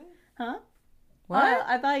 Huh? What? Oh,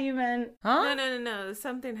 I thought you meant... Huh? No.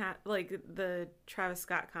 Something happened, like the Travis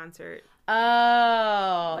Scott concert.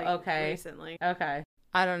 Oh, Like, okay. Recently. Okay.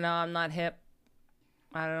 I don't know. I'm not hip.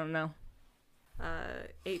 I don't know.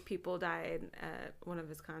 8 people died at one of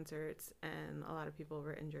his concerts, and a lot of people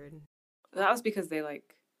were injured. That was because they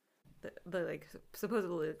like They like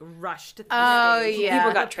supposedly like, rushed to the Oh, stage. yeah.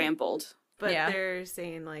 people got trampled. But Yeah. they're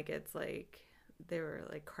saying like it's like they were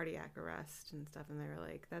like cardiac arrest and stuff, and they were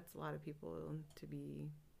like that's a lot of people to be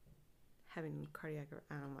having cardiac arrest.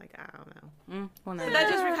 And I'm like, I don't know. Well, no. So that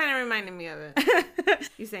just kind of reminded me of it.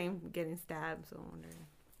 You saying getting stabbed, so I'm wondering.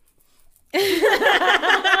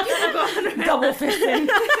 Double fisting.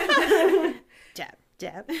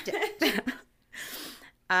 jab.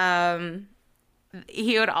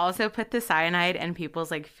 He would also put the cyanide in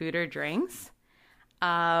people's like food or drinks.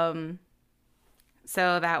 So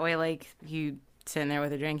that way, like you sit in there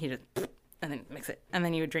with a drink, you just and then mix it, and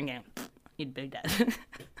then you would drink it, you'd be dead.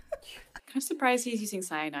 Kind of surprised he's using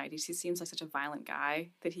cyanide. He seems like such a violent guy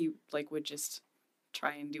that he like would just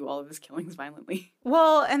try and do all of his killings violently.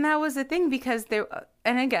 Well, and that was the thing because there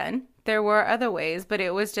were other ways, but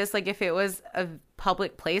it was just like if it was a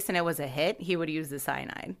public place and it was a hit, he would use the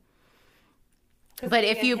cyanide. But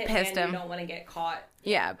if you pissed him, you don't want to get caught.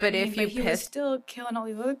 yeah. But if you he was pissed, still killing all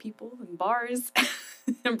these other people in bars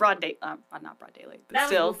in broad day, not broad daylight, but That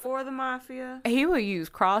still. was before the mafia. he would use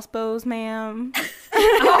crossbows, ma'am.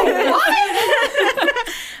 Oh,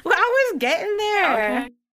 Well, I was getting there. Okay.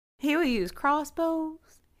 He would use crossbows.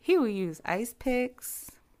 He would use ice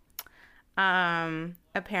picks.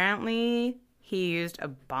 Apparently, he used a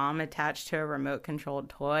bomb attached to a remote controlled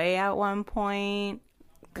toy at one point.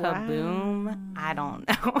 Kaboom. Wow. I don't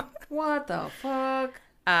know. What the fuck?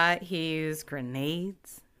 He used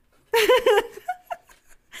grenades.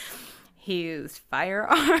 He used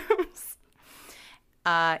firearms.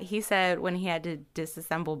 He said when he had to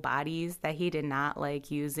disassemble bodies that he did not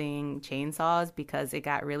like using chainsaws because it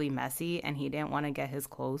got really messy and he didn't want to get his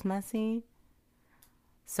clothes messy.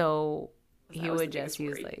 So he was would the just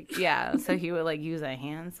biggest use worry. so he would like use a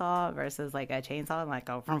handsaw versus like a chainsaw and like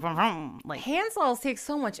go vroom, vroom, vroom. Like Hand saws take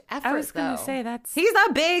so much effort. I was gonna though. say that's he's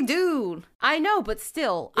a big dude. I know, but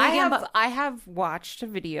still, Big and I have watched a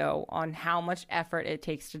video on how much effort it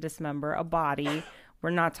takes to dismember a body. We're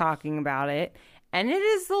not talking about it. And it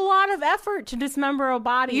is a lot of effort to dismember a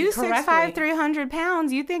body. You correctly. 6'5", 300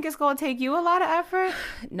 pounds. You think it's gonna take you a lot of effort?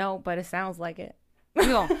 No, but it sounds like it. You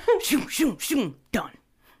go shoot, done.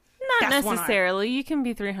 not That's one necessarily. You can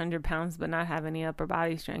be 300 pounds but not have any upper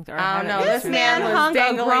body strength. Or I don't know. This This man man was hung a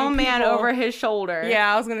dangling grown man people. over his shoulder.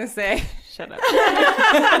 Yeah, I was gonna say. shut up.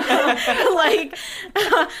 Like,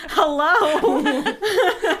 hello.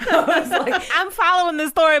 I was like, I'm following this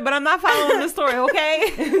story, but I'm not following the story. Okay.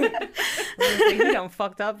 He done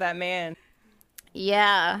fucked up that man.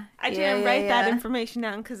 yeah. I didn't write that yeah. information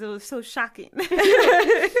down because it was so shocking. Why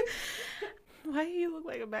do you look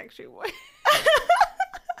like a Backstreet Boy?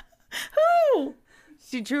 Who?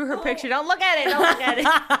 She drew her picture. Don't look at it. Don't look at it.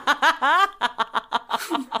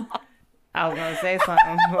 I was gonna say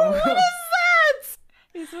something. What is that?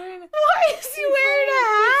 He's wearing. Why is he wearing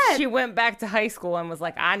a hat? She went back to high school and was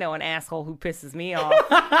like, I know an asshole who pisses me off.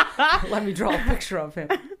 Let me draw a picture of him.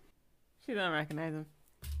 She don't recognize him.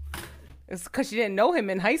 It's because she didn't know him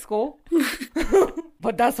in high school.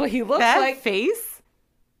 But that's what he looks That like. face?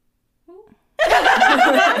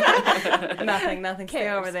 Nothing. Stay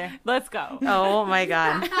over there. Let's go. Oh my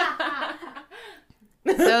god.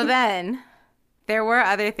 So then there were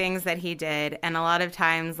other things that he did, and a lot of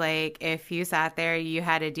times, like, if you sat there, you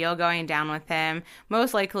had a deal going down with him,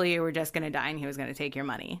 most likely you were just going to die and he was going to take your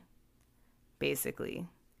money, basically.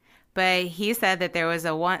 But he said that there was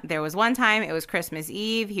one time, it was Christmas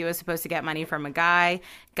Eve, he was supposed to get money from a guy.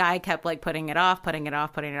 Guy kept like putting it off,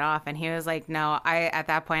 and he was like, no, at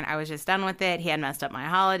that point I was just done with it. He had messed up my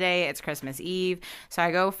holiday. It's Christmas Eve. So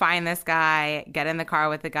I go find this guy, get in the car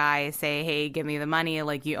with the guy, say, hey, give me the money,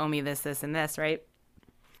 like you owe me this, and this, right?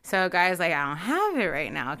 So guy's like, I don't have it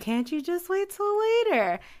right now. Can't you just wait till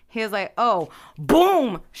later? He was like, oh,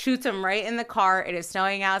 boom, shoots him right in the car. It is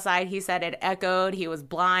snowing outside. He said it echoed. He was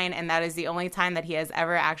blind. And that is the only time that he has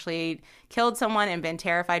ever actually killed someone and been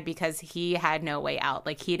terrified because he had no way out.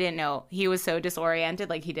 Like he didn't know. He was so disoriented.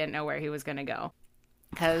 Like he didn't know where he was going to go.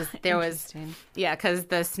 Because there was, because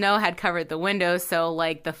the snow had covered the windows. So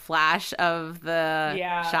like the flash of the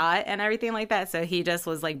shot and everything like that. So he just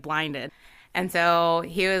was like blinded. And so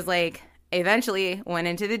he was like, eventually went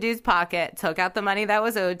into the dude's pocket, took out the money that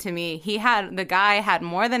was owed to me. The guy had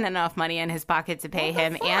more than enough money in his pocket to pay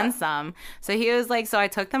him and some. So he was like, so I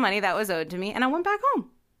took the money that was owed to me and I went back home.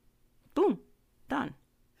 Boom. Done.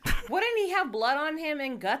 Wouldn't he have blood on him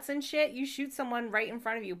and guts and shit? You shoot someone right in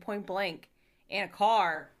front of you, point blank, in a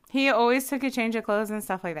car. He always took a change of clothes and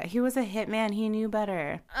stuff like that. He was a hitman. He knew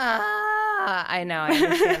better. I know. I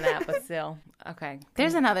understand that, but still. Okay.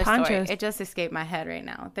 There's another story. Ponchos. It just escaped my head right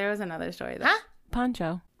now. There was another story. Huh?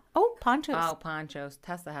 Poncho. Oh, ponchos. Oh, ponchos.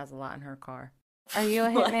 Tessa has a lot in her car. Are you a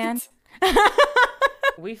hitman?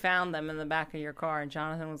 We found them in the back of your car, and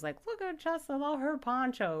Jonathan was like, look at Tessa, all her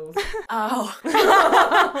ponchos. Oh.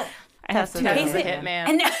 I have to Tessa's a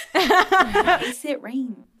hitman. And Face It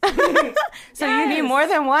Rain. So you need more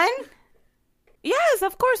than one? Yes,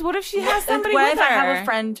 of course. What if she has somebody What with if her? I have a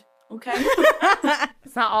friend? Okay.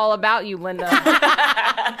 It's not all about you, Linda.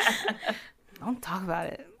 Don't talk about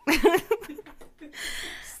it.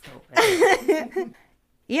 Stupid.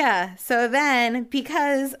 Yeah. So then,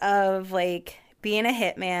 because of like being a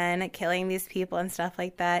hitman, killing these people and stuff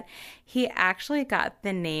like that, he actually got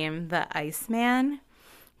the name the Iceman,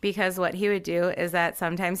 because what he would do is that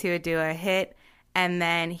sometimes he would do a hit and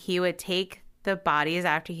then he would take the bodies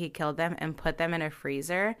after he killed them and put them in a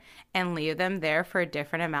freezer and leave them there for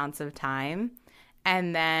different amounts of time,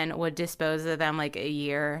 and then would dispose of them like a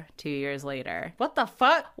year, 2 years later. What the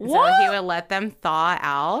fuck? So he would let them thaw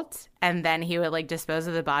out, and then he would like dispose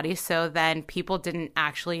of the body, so then people didn't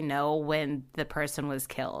actually know when the person was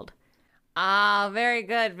killed. Ah, very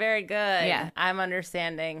good, very good. Yeah. I'm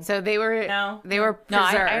understanding. So they were No. they were No,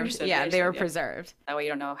 I preserved. understood, Yeah, I they were understood, yeah. preserved. That way you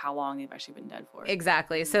don't know how long they've actually been dead for.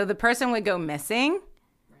 Exactly. So the person would go missing,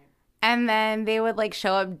 and then they would like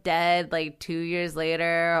show up dead like 2 years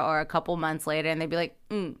later or a couple months later, and they'd be like,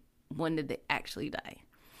 when did they actually die?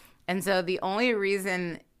 And so the only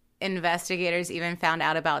reason investigators even found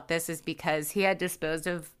out about this is because he had disposed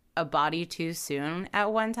of a body too soon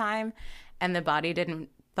at one time, and the body didn't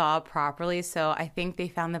thaw properly. So I think they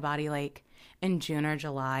found the body like in June or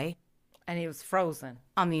July And he was frozen.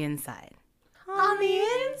 on the inside. On the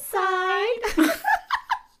inside.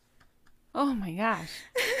 Oh my gosh.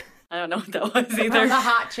 I don't know what that was The either.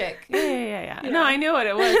 hot chick. Yeah. No, I knew what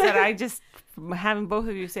it was, but I just having both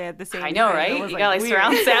of you say it at the same time. I know, it right? was, You got like weird.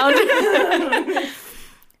 surround sound.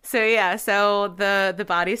 So yeah, so the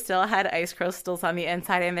body still had ice crystals on the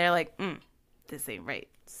inside, and they're like, this ain't right.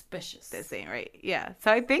 Suspicious. This ain't right. Yeah.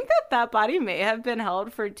 So I think that body may have been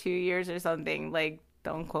held for 2 years or something. Like,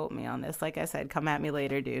 don't quote me on this. Like I said, come at me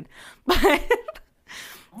later, dude. But I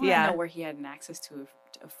yeah, don't know where he had an access to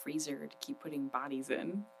a freezer to keep putting bodies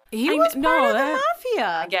in. he I was kn- part no, of the that- mafia.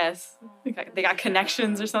 I guess they got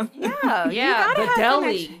connections or something. Yeah, you Yeah, gotta the have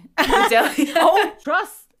deli. connection. Oh,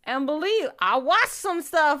 trust and believe. I watched some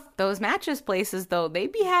stuff. Those mattress places, though, they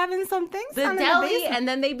be having some things. The down in deli, basement. and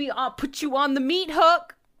then they be put you on the meat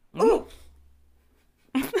hook. Ooh.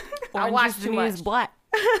 I Orange watched is the too new much. is black.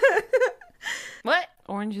 What?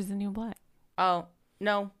 Orange is the new black. Oh,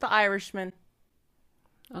 no. The Irishman.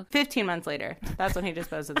 15 months later. That's when he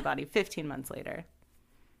disposed of the body. 15 months later.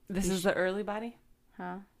 This is the early body?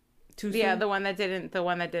 Huh? Too Yeah, soon? the one that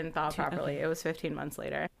didn't thaw properly. It was 15 months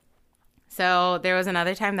later. So there was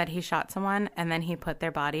another time that he shot someone, and then he put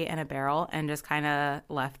their body in a barrel and just kind of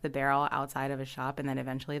left the barrel outside of his shop, and then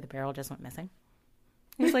eventually the barrel just went missing.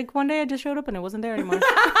 He's like, one day I just showed up and it wasn't there anymore.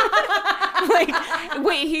 Like,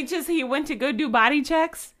 wait, he went to go do body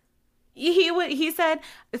checks? He said,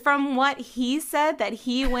 from what he said, that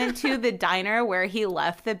he went to the diner where he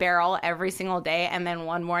left the barrel every single day, and then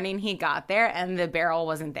one morning he got there and the barrel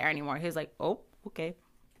wasn't there anymore. He was like, oh, okay.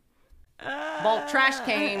 Bulk trash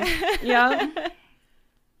came. Yep.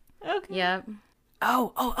 Okay. Yep.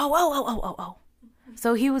 Oh.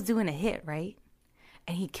 So he was doing a hit, right?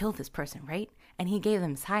 And he killed this person, right? And he gave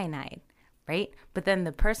them cyanide, right? But then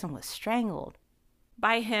the person was strangled.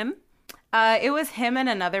 By him? It was him and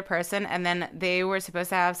another person, and then they were supposed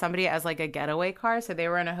to have somebody as like a getaway car, so they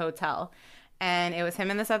were in a hotel. And it was him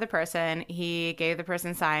and this other person. He gave the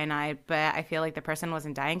person cyanide, but I feel like the person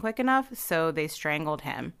wasn't dying quick enough, so they strangled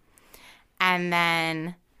him. And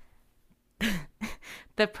then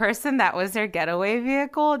the person that was their getaway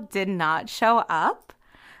vehicle did not show up.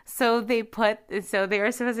 So they were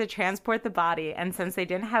supposed to transport the body, and since they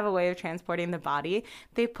didn't have a way of transporting the body,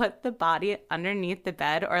 they put the body underneath the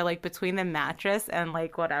bed or like between the mattress and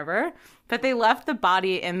like whatever. But they left the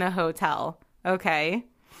body in the hotel. Okay.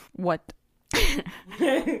 What?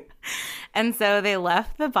 And so they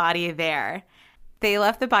left the body there.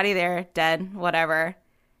 Dead, whatever.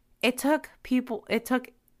 It took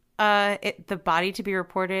the body to be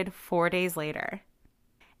reported 4 days later.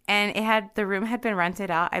 And the room had been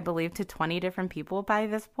rented out, I believe, to 20 different people by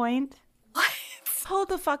this point. What? Hold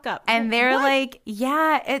the fuck up. And they're What? like,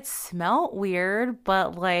 yeah, it smelled weird,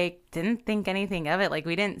 but like didn't think anything of it. Like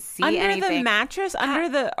we didn't see under anything. the mattress, under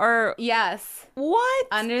the or Yes. what?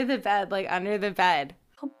 Under the bed, like under the bed.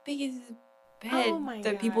 How big is his bed Oh my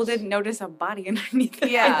that people gosh. didn't notice a body underneath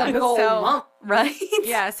it? Yeah, Like the big old so- lump. Right?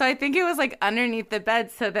 Yeah, so I think it was like underneath the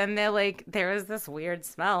bed. So then they're like, there was this weird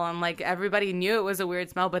smell. And like everybody knew it was a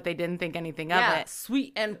weird smell, but they didn't think anything of Yeah, it.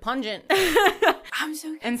 sweet and pungent. I'm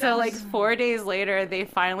so And so like 4 days later, they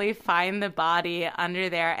finally find the body under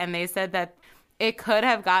there. And they said that it could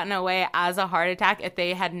have gotten away as a heart attack if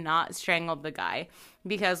they had not strangled the guy.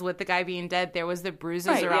 Because with the guy being dead, there was the bruises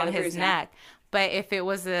Right, yeah, around the his bruising. neck. But if it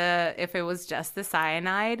was just the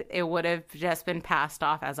cyanide, it would have just been passed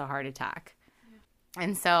off as a heart attack.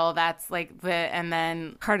 And so that's like and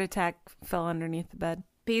then Heart attack fell underneath the bed.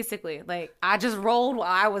 basically like I just rolled while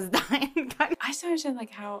I was dying. I still understand like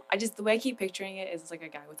how the way I keep picturing it is like a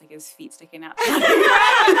guy with like his feet sticking out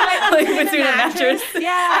like between a mattress.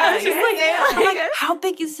 I was just like, how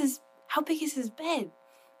big is his bed?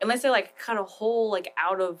 Unless they like cut a hole like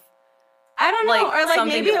out of, I don't know, like, or like something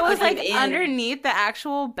maybe to it was put him like in. underneath the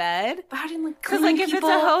actual bed. but how did like Because like if it's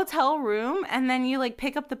a hotel room and then you like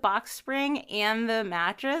pick up the box spring and the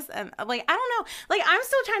mattress and like I don't know, like I'm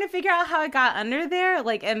still trying to figure out how it got under there.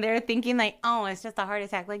 Like and they're thinking like, oh, it's just a heart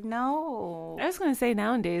attack. Like no. I was gonna say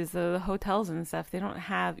nowadays the hotels and stuff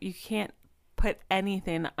you can't put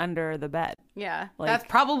anything under the bed. Yeah, Like- that's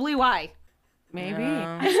probably why. Maybe.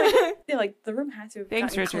 yeah, like the room had to have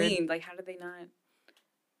Thanks, gotten Richard. cleaned. Like how did they not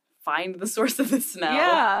find the source of the smell?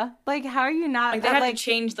 Yeah, like how are you not? Like they had like, to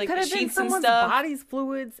change like Could the have been sheets and someone's stuff. body's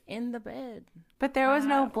fluids in the bed. but there was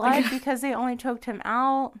no blood because they only choked him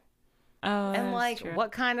out. Oh, And that's like, true.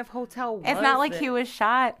 what kind of hotel was It's not like it? he was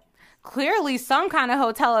shot. Clearly, some kind of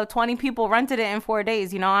hotel of 20 people rented it in 4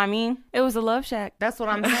 days. You know what I mean? It was a love shack. That's what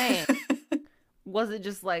I'm saying. Was it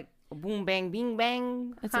just like a boom, bang, bing,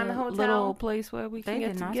 bang It's kind a of hotel? little place where we They can get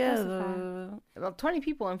did not together. Well, 20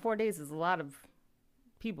 people in 4 days is a lot of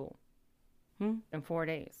people in 4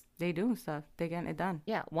 days. They doing stuff. They getting it done.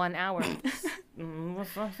 Yeah, 1 hour.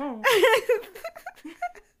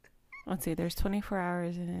 Let's see. There's 24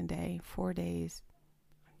 hours in a day. 4 days.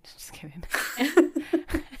 Just kidding.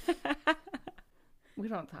 We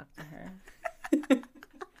don't talk to her.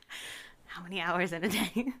 How many hours in a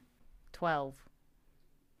day? 12.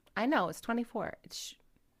 I know, it's 24.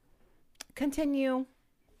 Continue.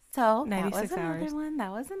 So 96 that was hours. another one.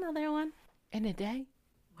 That was another one. In a day?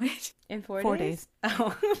 What? In 4 4 days? days.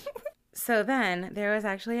 Oh. So then there was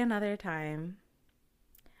actually another time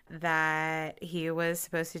that he was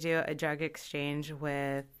supposed to do a drug exchange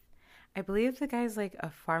with, I believe the guy's like a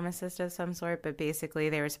pharmacist of some sort, but basically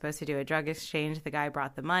they were supposed to do a drug exchange. The guy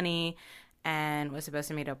brought the money and was supposed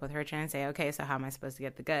to meet up with Richard and say, okay, so how am I supposed to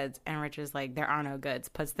get the goods? And Richard's like, there are no goods,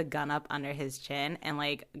 puts the gun up under his chin and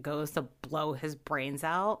like goes to blow his brains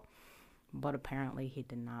out. But apparently he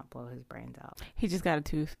did not blow his brains out. He just got a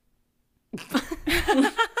tooth.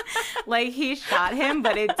 Like he shot him,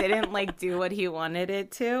 but it didn't like do what he wanted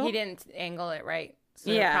it to. He didn't angle it right.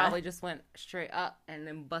 So Yeah. it probably just went straight up and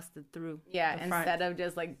then busted through. Yeah, the front. instead of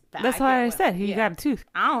just like back. That's why it I went- said he yeah. got a tooth.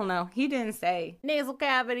 I don't know. He didn't say. Nasal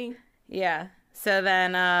cavity. Yeah. So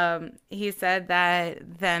then he said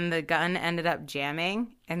that then the gun ended up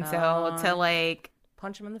jamming. And so to like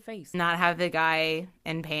Punch him in the face. not have the guy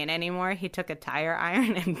in pain anymore, he took a tire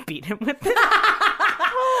iron and beat him with it.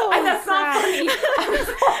 That's not funny.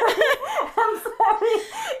 I'm sorry.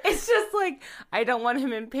 It's just like, I don't want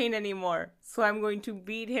him in pain anymore. So I'm going to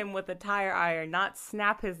beat him with a tire iron, not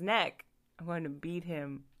snap his neck. I'm going to beat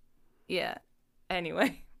him. Yeah.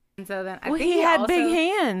 Anyway. And so then I Well, think he had also, big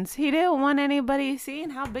hands. He didn't want anybody seeing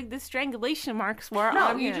how big the strangulation marks were No,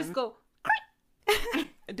 on you him. just go,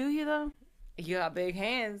 Do you though? you got big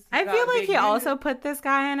hands. I You got feel like big he hands. also put this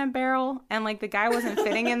guy in a barrel, and like the guy wasn't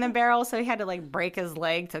fitting in the barrel, so he had to like break his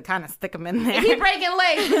leg to kind of stick him in there. He breaking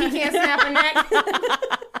legs. He can't snap a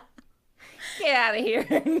neck. Get out of here.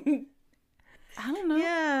 I don't know.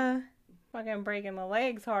 Yeah, fucking breaking the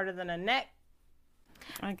legs harder than a neck.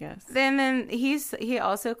 I guess. Then he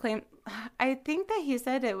also claimed, I think that he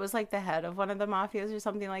said it was like the head of one of the mafias or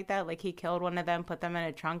something like that. Like he killed one of them, put them in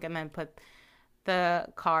a trunk, and then put the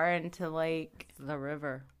car into like The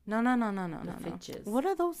river. no. Fitches. What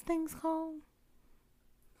are those things called?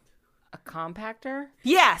 A compactor?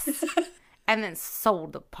 Yes, and then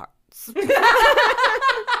sold the parts.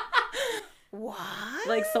 What?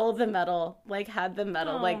 Like sold the metal, like had the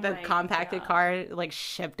metal, Oh like the my compacted God. car, like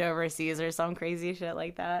shipped overseas or some crazy shit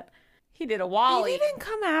like that. He did a They Wally. didn't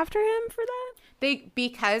come after him for that?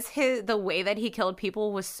 Because the way that he killed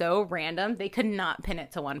people was so random, they could not pin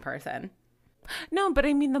it to one person. No, but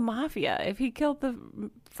I mean the mafia. If he killed the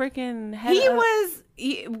freaking head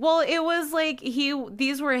It was like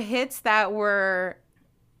these were hits that were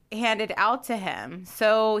handed out to him.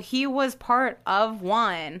 So he was part of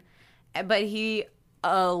one, but he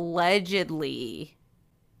allegedly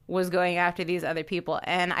was going after these other people.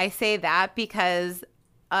 And I say that because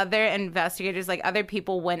other investigators, like other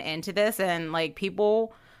people went into this, and like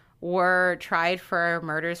people were tried for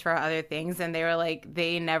murders for other things, and they were like,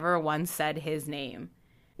 they never once said his name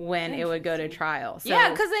when it would go to trial. So, Yeah,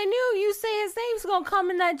 because they knew you say his name's going to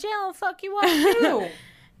come in that jail and fuck you up too.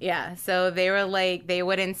 yeah, so they were like, they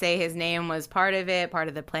wouldn't say his name was part of it, part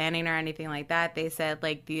of the planning or anything like that. They said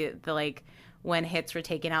like the like when hits were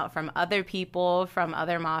taken out from other people, from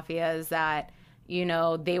other mafias, that, you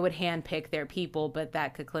know, they would handpick their people, but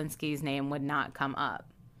that Kuklinski's name would not come up.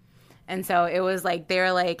 And so it was like,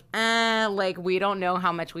 they're like, we don't know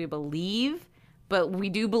how much we believe, but we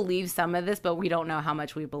do believe some of this, but we don't know how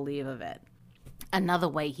much we believe of it. Another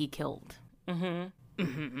way he killed.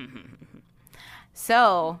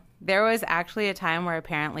 So there was actually a time where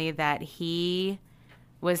apparently that he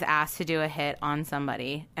was asked to do a hit on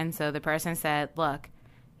somebody. And so the person said, look,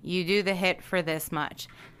 you do the hit for this much,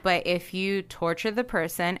 but if you torture the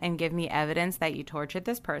person and give me evidence that you tortured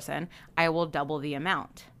this person, I will double the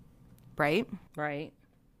amount. Right? Right.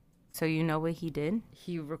 So you know what he did?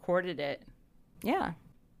 He recorded it Yeah.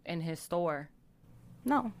 in his store.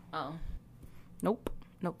 No. Oh. Nope.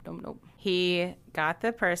 He got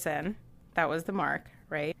the person, that was the mark,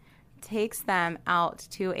 right? Takes them out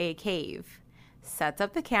to a cave, sets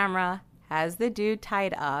up the camera, has the dude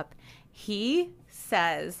tied up. He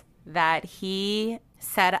says that he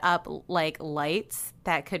set up like lights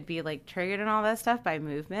that could be like triggered and all that stuff by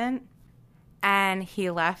movement. And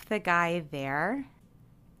he left the guy there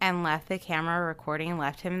and left the camera recording,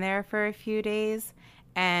 left him there for a few days,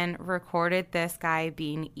 and recorded this guy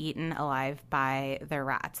being eaten alive by the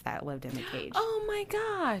rats that lived in the cage. Oh my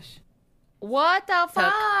gosh. What the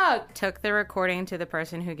fuck? Took the recording to the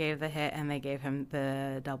person who gave the hit, and they gave him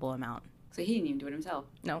the double amount. So he didn't even do it himself.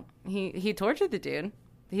 No, he tortured the dude.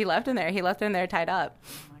 He left him there. He left him there tied up.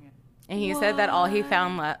 Oh my God. And he said that all he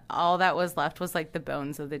found, all that was left was like the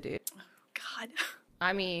bones of the dude. God.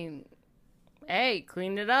 I mean, hey,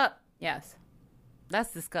 cleaned it up. Yes.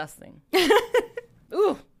 That's disgusting.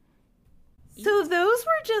 Ooh. So those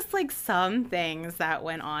were just like some things that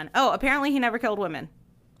went on. Oh, apparently he never killed women.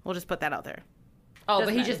 We'll just put that out there. Oh, Doesn't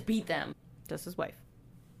but he matter. just beat them. Just his wife.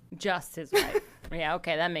 Just his wife. Yeah,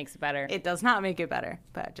 okay, that makes it better. It does not make it better,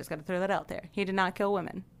 but just got to throw that out there. He did not kill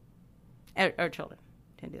women or children.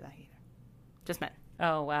 Didn't do that either. Just men.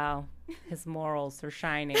 Oh, wow. His morals are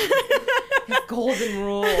shining. His golden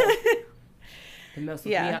rule. The mess with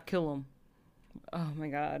me, I kill him. Oh, my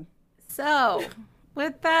God. So,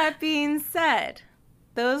 with that being said,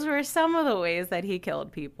 those were some of the ways that he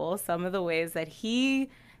killed people, some of the ways that he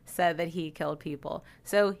said that he killed people.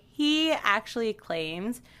 So he actually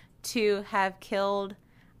claims to have killed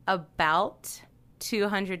about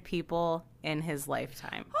 200 people in his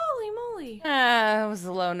lifetime. Holy moly. It was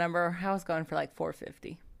a low number. I was going for like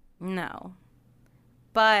 450. No.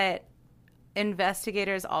 But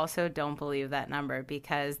investigators also don't believe that number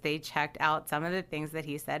because they checked out some of the things that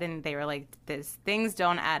he said and they were like, things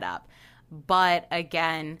don't add up. But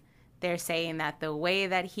again, they're saying that the way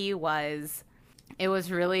that he was, it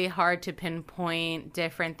was really hard to pinpoint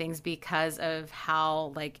different things because of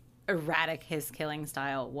how like erratic his killing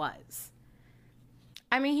style was.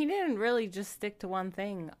 I mean, he didn't really just stick to one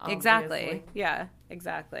thing. Obviously. Exactly. Yeah,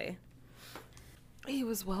 exactly. He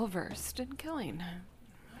was well versed in killing.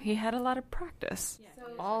 He had a lot of practice.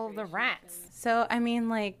 All the rats. So, I mean,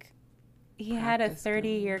 like, he had a Practice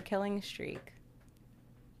 30-year killing streak.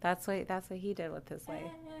 That's what he did with his life.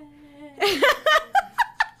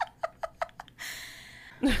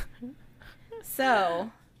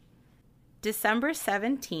 So, December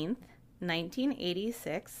 17th,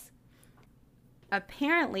 1986,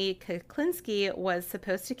 apparently Kuklinski was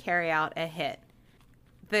supposed to carry out a hit.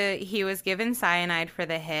 He was given cyanide for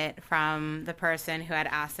the hit from the person who had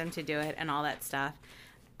asked him to do it and all that stuff.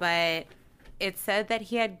 But it said that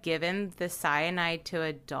he had given the cyanide to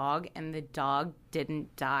a dog and the dog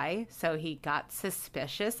didn't die. So he got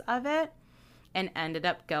suspicious of it and ended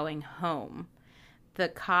up going home. The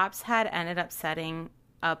cops had ended up setting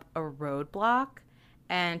up a roadblock,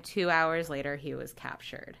 and 2 hours later he was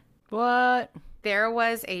captured. What? There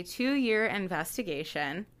was a 2-year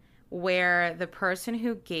investigation where the person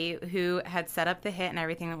who had set up the hit and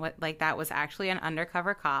everything like that was actually an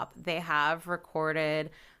undercover cop. They have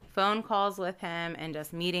recorded phone calls with him and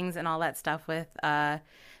just meetings and all that stuff with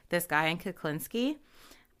this guy in Kuklinski.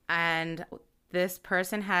 And this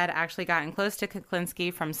person had actually gotten close to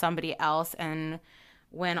Kuklinski from somebody else. And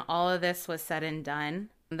when all of this was said and done,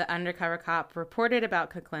 the undercover cop reported about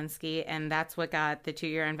Kuklinski, and that's what got the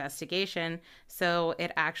 2-year investigation. So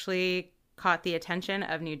it actually caught the attention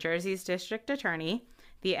of New Jersey's district attorney,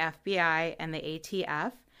 the FBI, and the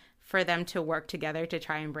ATF for them to work together to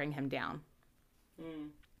try and bring him down.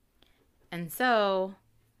 And so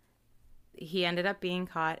he ended up being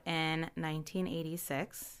caught in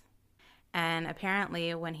 1986. And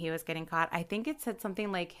apparently when he was getting caught, I think it said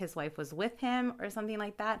something like his wife was with him or something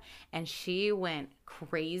like that. And she went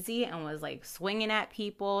crazy and was like swinging at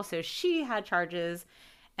people. So she had charges.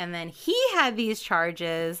 And then he had these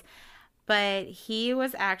charges. But he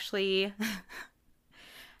was actually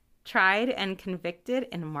tried and convicted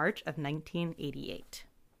in March of 1988.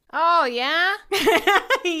 Oh, yeah?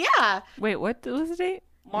 Yeah. Wait, what was the date?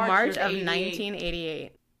 March of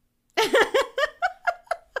 1988.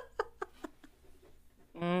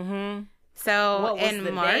 Mm-hmm. So What was in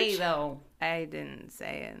the March, day, though? I didn't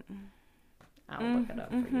say it. I'll look it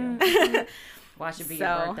up for you. Watch it be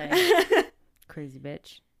your birthday. Crazy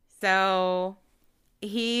bitch. So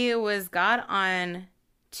he got on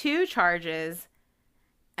 2 charges,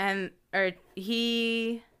 or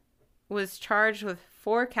he was charged with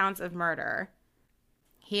 4 counts of murder.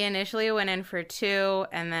 He initially went in for 2,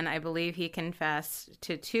 and then I believe he confessed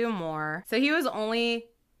to 2 more. So he was only,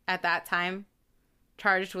 at that time,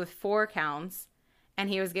 charged with 4 counts, and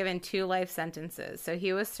he was given 2 life sentences. So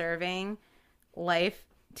he was serving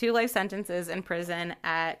 2 life sentences in prison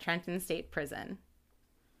at Trenton State Prison,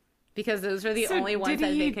 because those were the only ones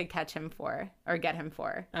that they could catch him for or get him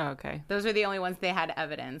for. Oh, okay. Those were the only ones they had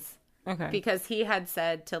evidence. Okay. Because he had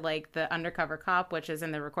said to like the undercover cop, which is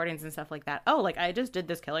in the recordings and stuff like that, oh, like I just did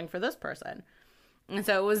this killing for this person. And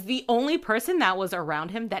so it was the only person that was around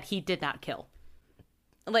him that he did not kill.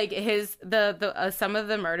 Like some of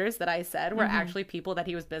the murders that I said were actually people that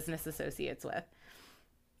he was business associates with.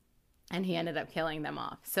 And he ended up killing them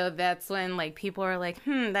off. So that's when like people are like,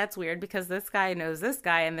 that's weird because this guy knows this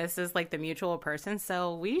guy and this is like the mutual person.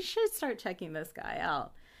 So we should start checking this guy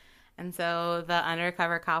out. And so the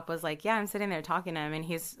undercover cop was like, yeah, I'm sitting there talking to him. And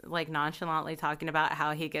he's like nonchalantly talking about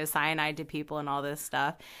how he gives cyanide to people and all this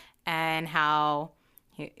stuff. And how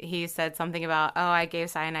he said something about, oh, I gave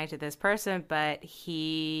cyanide to this person, but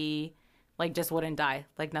he like just wouldn't die.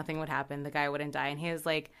 Like nothing would happen. The guy wouldn't die. And he was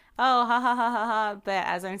like, oh, ha ha ha ha ha. But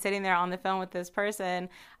as I'm sitting there on the phone with this person,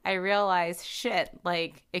 I realized, shit,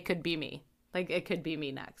 like it could be me. Like it could be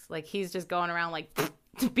me next. Like he's just going around like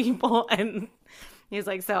to people, and he's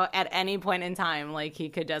like, so at any point in time, like he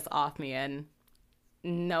could just off me and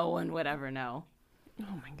no one would ever know.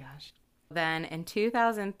 Oh my gosh. Then in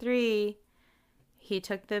 2003, he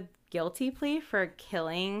took the guilty plea for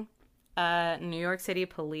killing a New York City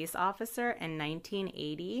police officer in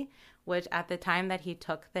 1980, which at the time that he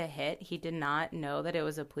took the hit, he did not know that it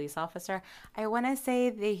was a police officer. I want to say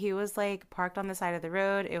that he was like parked on the side of the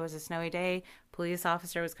road. It was a snowy day. Police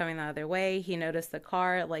officer was coming the other way. He noticed the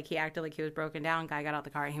car. Like he acted like he was broken down. Guy got out the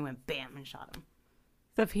car and he went bam and shot him.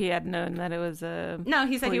 So if he had known that it was a... No,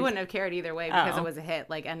 he said he wouldn't have cared either way because it was a hit.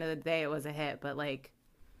 Like end of the day, it was a hit. But like...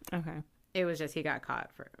 Okay. It was just he got caught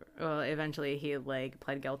for... Well, eventually he like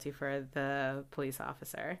pled guilty for the police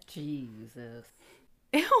officer. Jesus.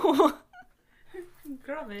 Ew.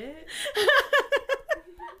 Girl, it.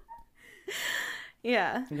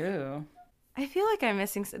 Yeah. Ew. I feel like I'm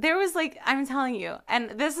missing... There was like... I'm telling you. And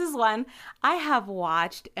this is one I have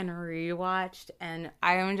watched and rewatched. And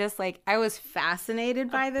I'm just like... I was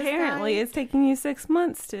fascinated by this Apparently, guy. it's taking you 6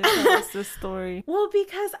 months to tell us this story. Well,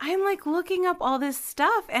 because I'm like looking up all this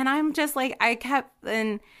stuff. And I'm just like... I kept...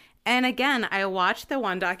 And again, I watched the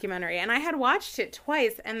one documentary. And I had watched it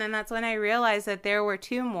twice. And then that's when I realized that there were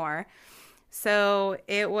 2 more. So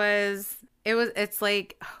it's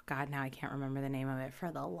like, oh God, now I can't remember the name of it,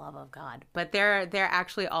 for the love of God. But they're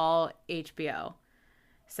actually all HBO.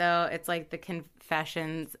 So it's like the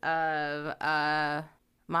confessions of a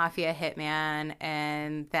mafia hitman,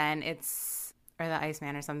 and then or the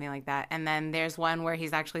Iceman or something like that. And then there's one where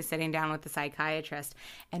he's actually sitting down with the psychiatrist,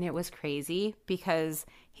 and it was crazy because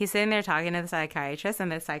he's sitting there talking to the psychiatrist,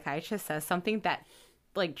 and the psychiatrist says something that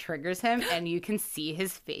like triggers him, and you can see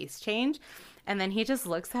his face change. And then he just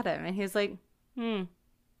looks at him and he's like, you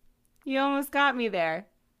almost got me there.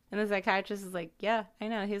 And the psychiatrist is like, yeah, I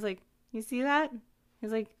know. He's like, you see that?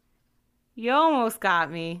 He's like, you almost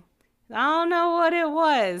got me. I don't know what it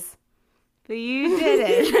was, but you did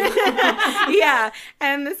it. Yeah.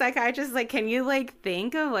 And the psychiatrist is like, can you like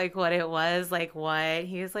think of like what it was? Like what?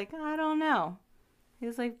 He was like, I don't know.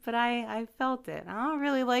 He's like, but I felt it. I don't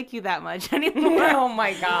really like you that much anymore. Oh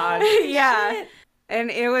my God. Yeah. And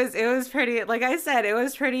it was pretty, like I said, it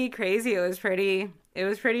was pretty crazy. It was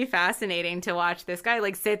pretty fascinating to watch this guy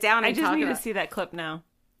like sit down and I just talk need about. to see that clip now.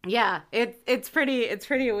 Yeah, it's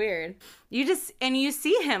pretty weird. You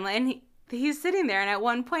see him and he's sitting there, and at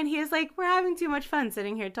one point he is like, we're having too much fun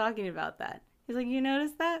sitting here talking about that. He's like, you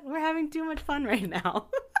notice that? We're having too much fun right now.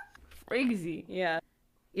 Crazy. Yeah.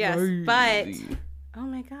 Yes, but oh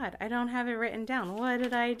my God, I don't have it written down. What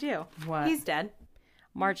did I do? What? He's dead.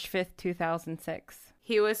 March 5th, 2006.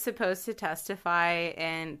 He was supposed to testify,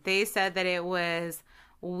 and they said that it was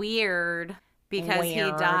weird because he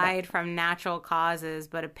Weird. died from natural causes,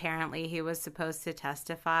 but apparently he was supposed to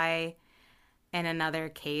testify in another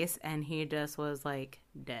case, and he just was like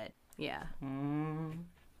dead. Yeah.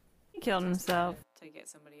 He killed himself. To get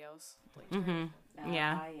somebody else.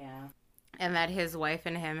 Yeah. And that his wife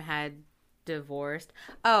and him had divorced.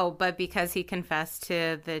 Oh, but because he confessed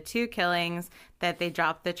to the 2 killings, that they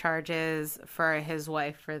dropped the charges for his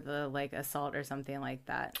wife for the like assault or something like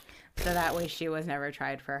that. So that way she was never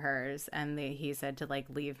tried for hers. And he said to like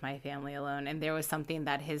leave my family alone. And there was something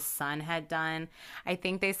that his son had done. I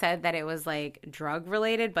think they said that it was like drug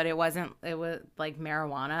related, but it wasn't. It was like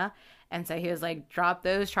marijuana. And so he was like, drop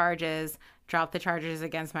the charges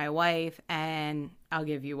against my wife, and I'll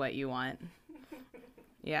give you what you want.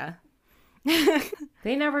 Yeah.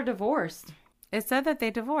 They never divorced. It said that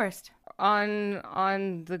they divorced.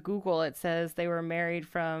 On the Google, it says they were married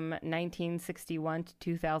from 1961 to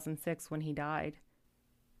 2006 when he died.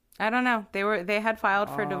 I don't know. They had filed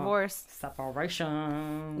for divorce.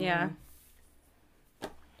 Separation. Yeah.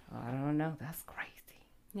 I don't know. That's crazy.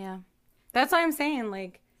 Yeah. That's what I'm saying.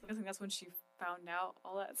 Like, I think that's when she found out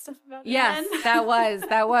all that stuff about yes, men.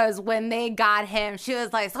 that was when they got him. She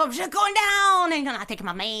was like, some shit going down and you're not taking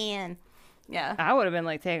my man. Yeah. I would have been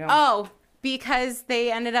like, take him. Oh, because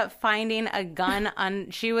they ended up finding a gun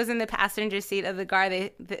she was in the passenger seat of the car.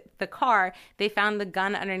 The car, they found the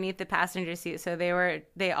gun underneath the passenger seat. So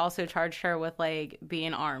they also charged her with like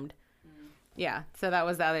being armed. Yeah. So that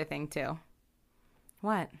was the other thing too.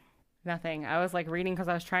 What? Nothing. I was like reading because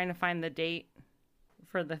I was trying to find the date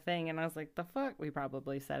for the thing, and I was like, the fuck? We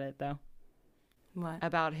probably said it though. What?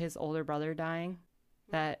 About his older brother dying.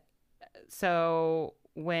 So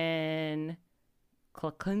when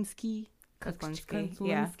Kuklinski,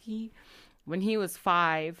 yeah. when he was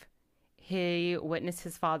 5, he witnessed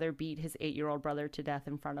his father beat his 8-year-old brother to death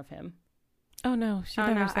in front of him. Oh no, she Oh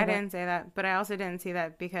never no, said I that. didn't say that, but I also didn't see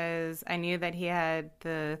that because I knew that he had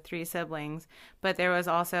the 3 siblings, but there was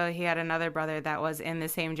also, he had another brother that was in the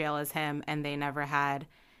same jail as him, and they never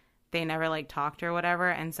like talked or whatever,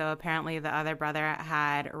 and so apparently the other brother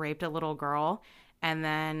had raped a little girl and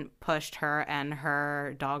then pushed her and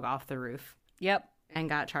her dog off the roof. Yep. And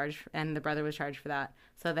got charged, and the brother was charged for that.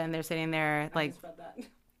 So then they're sitting there like,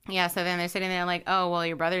 yeah, so then they're sitting there like, oh, well,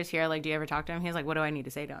 your brother's here, like, do you ever talk to him? He's like, what do I need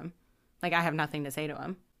to say to him? Like, I have nothing to say to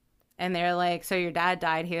him. And they're like, so your dad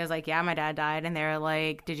died? He was like, yeah, my dad died. And they're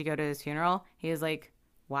like, did you go to his funeral? He was like,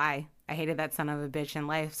 why? I hated that son of a bitch in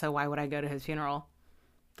life, so why would I go to his funeral?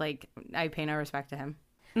 Like, I pay no respect to him.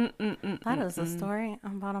 That is a story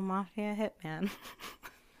about a mafia hitman.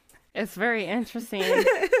 It's very interesting.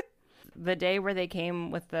 The day where they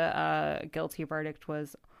came with the guilty verdict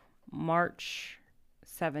was March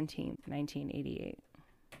 17th, 1988.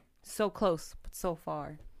 So close, but so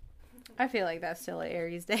far. I feel like that's still an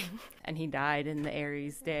Aries day. And he died in the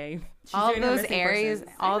Aries day. She's All doing her those missing Aries,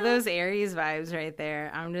 persons. all those Aries vibes right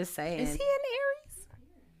there. I'm just saying. Is he an Aries?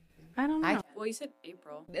 I don't know. Well, you said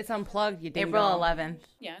April. It's unplugged, you dingo. April 11th.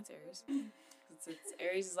 Yeah, it's Aries. It's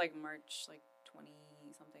Aries is like March, like 20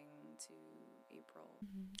 something to April.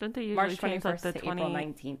 Don't they usually March change like 21st the to 20? April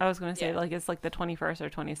 19th. I was going to say Yeah. like it's like the 21st or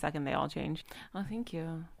 22nd they all change. Oh, thank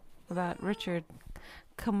you. About Richard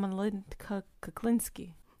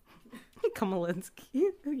Kuklinski.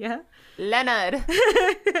 Kamalinsky. Yeah. Leonard.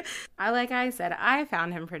 Like I said, I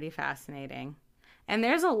found him pretty fascinating. And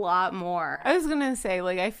there's a lot more. I was going to say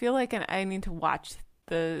like I feel like I need to watch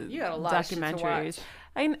the You got a lot of shit to documentaries.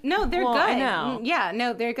 watch. No, they're Well, good. I know. Yeah,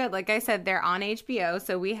 no, they're good. Like I said, they're on HBO,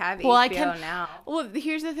 so we have Well, HBO now. Well,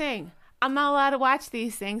 here's the thing. I'm not allowed to watch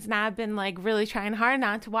these things, and I've been like really trying hard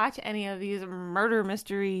not to watch any of these murder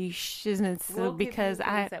mystery shiznits We'll give you because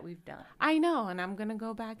things that we've done. I know, and I'm gonna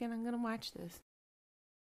go back and I'm gonna watch this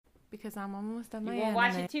because I'm almost done my You won't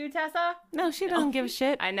watch anime. it too, Tessa? No, she doesn't give a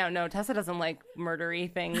shit. I know, no, Tessa doesn't like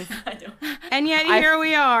murdery things. And yet here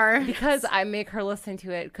we are. Because I make her listen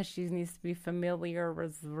to it because she needs to be familiar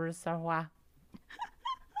with reservoir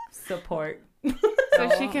support. So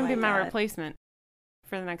she can my be my God. replacement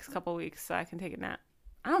for the next couple weeks, so I can take a nap.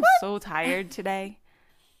 I'm so tired today.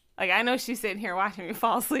 Like, I know she's sitting here watching me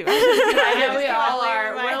fall asleep. I we all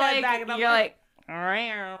are. We're like, you're like,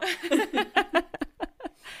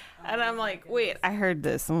 and I'm like, wait, I heard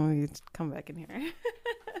this. Let me come back in here.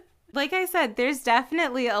 Like I said, there's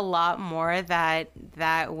definitely a lot more that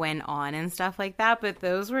went on and stuff like that, but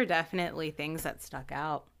those were definitely things that stuck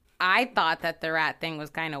out. I thought that the rat thing was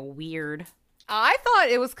kind of weird. I thought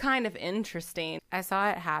it was kind of interesting. I saw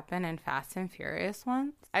it happen in Fast and Furious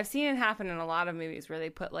once. I've seen it happen in a lot of movies where they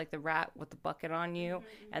put like the rat with the bucket on you,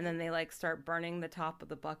 and then they like start burning the top of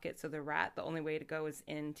the bucket, so the rat, the only way to go is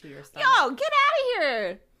into your stomach. Yo, get out of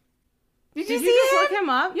here. Did you see just him? look him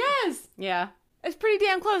up? Yes. Yeah. It's pretty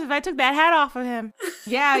damn close if I took that hat off of him.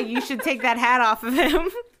 Yeah, you should take that hat off of him.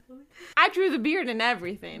 I drew the beard and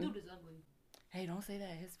everything. Hey, don't say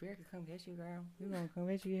that. His spirit could come get you, girl. He's gonna come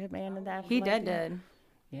get you, man, and that. He dead.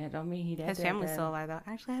 Yeah, don't mean he dead. His family's still alive, though.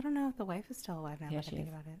 Actually, I don't know if the wife is still alive now. Yeah, That I she think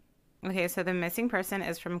is. about it. Okay, so the missing person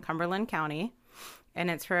is from Cumberland County, and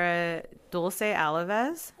it's for Dulce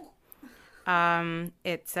Alaves.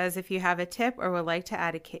 It says if you have a tip or would like to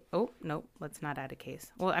add a case. Oh, nope, let's not add a case.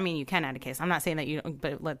 Well, I mean, you can add a case. I'm not saying that you don't,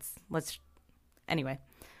 but let's anyway.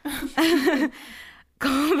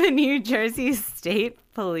 Call the New Jersey State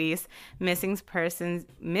Police Missing Persons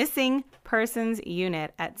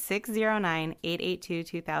Unit at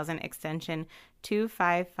 609-882-2000 extension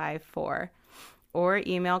 2554 or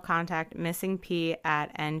email contact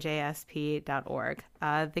missingp@njsp.org.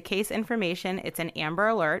 The case information, it's an Amber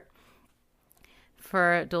Alert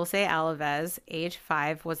for Dulce Alaves, age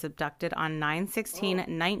 5, was abducted on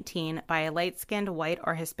 9/16/19 by a light-skinned white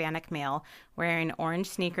or Hispanic male wearing orange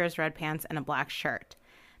sneakers, red pants, and a black shirt.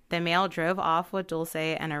 The male drove off with Dulce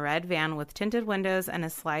in a red van with tinted windows and a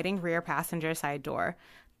sliding rear passenger side door.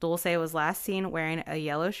 Dulce was last seen wearing a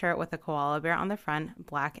yellow shirt with a koala bear on the front,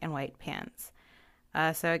 black and white pants.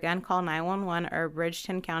 So again, call 911 or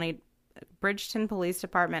Bridgeton Police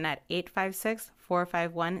Department at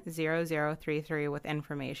 856-451-0033 with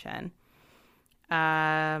information.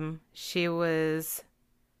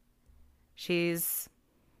 She's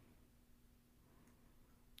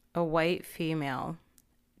a white female.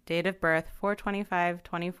 Date of birth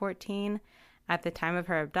 4/25/2014. At the time of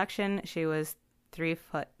her abduction, she was 3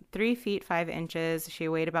 feet 5 inches. She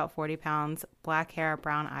weighed about 40 pounds, black hair,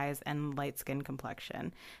 brown eyes, and light skin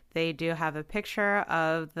complexion. They do have a picture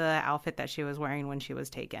of the outfit that she was wearing when she was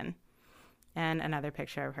taken and another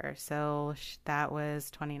picture of her. So that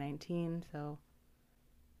was 2019. So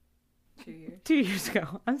 2 years. 2 years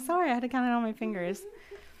ago. I'm sorry. I had to count it on my fingers.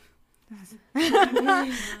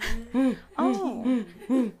 Oh.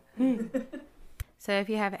 So if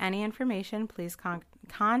you have any information, please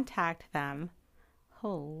contact them.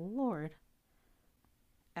 Oh, Lord.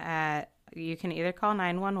 You can either call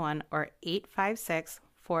 911 or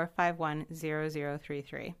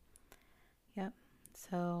 856-451-0033. Yep.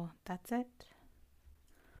 So that's it.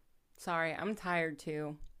 Sorry, I'm tired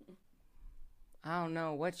too. I don't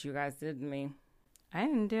know what you guys did to me. I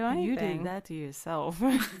didn't do anything. You did that to yourself.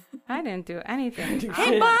 I didn't do anything.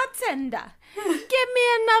 Hey, bartender, give me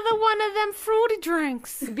another one of them fruity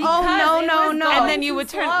drinks. No. And then you would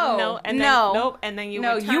turn slow. and then you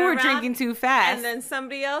would turn you were around, drinking too fast. and then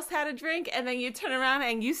somebody else had a drink, and then you turn around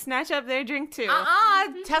and you snatch up their drink too.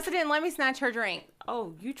 Tessa didn't let me snatch her drink.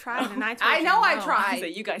 Oh, you tried, and I told I you know I no. tried. So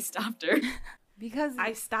you guys stopped her. Because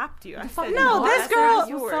I stopped you. I said, No, this that's girl not was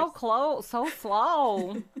yours. so close, so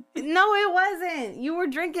slow. No, it wasn't. You were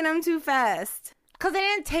drinking them too fast. Because it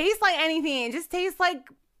didn't taste like anything. It just tastes like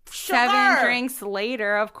sugar. 7 drinks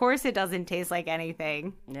later, of course it doesn't taste like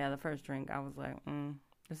anything. Yeah, the first drink, I was like,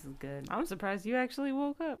 this is good. I'm surprised you actually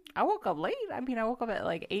woke up. I woke up late. I mean, I woke up at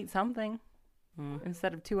like 8 something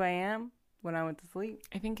instead of 2 a.m. when I went to sleep.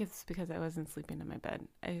 I think it's because I wasn't sleeping in my bed.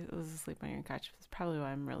 I was asleep on your couch. That's probably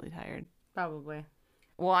why I'm really tired. Probably.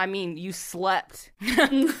 Well, I mean, you slept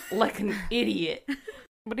like an idiot.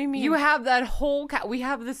 What do you mean? You have that whole we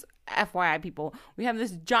have this, FYI people, we have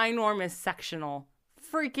this ginormous sectional,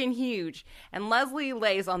 freaking huge, and Leslie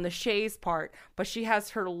lays on the chaise part, but she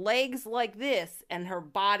has her legs like this and her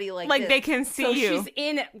body like this. they can see so you. she's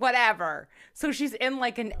in whatever. So she's in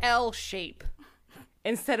like an L shape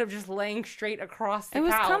instead of just laying straight across the It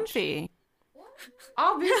was couch. comfy.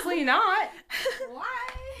 Obviously not. Why?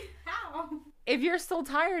 How? If you're still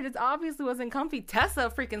tired, it obviously wasn't comfy.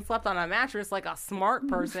 Tessa freaking slept on a mattress like a smart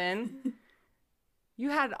person. You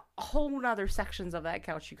had whole nother sections of that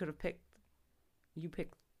couch you could have picked. You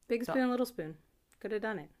picked. Big spoon, little spoon. Could have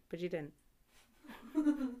done it, but you didn't.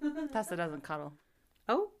 Tessa doesn't cuddle.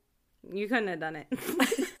 Oh, you couldn't have done it.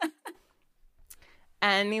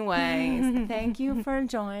 Anyways, thank you for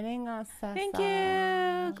joining us, Sessa. Thank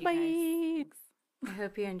you. Bye. I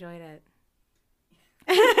hope you enjoyed it.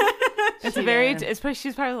 It's a very,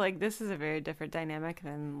 she's probably like, this is a very different dynamic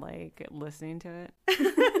than like listening to it.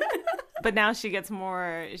 But now she gets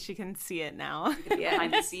more, she can see it now. Yeah,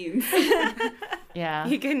 behind the scenes. Yeah.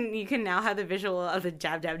 You can now have the visual of the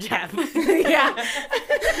jab, jab, jab. Yeah.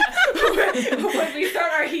 When we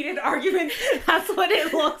start our heated argument, that's what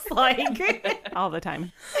it looks like. All the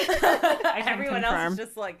time. Everyone else is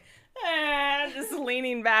just like, just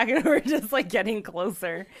leaning back, and we're just like getting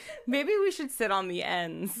closer. Maybe we should sit on the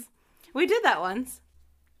ends. We did that once.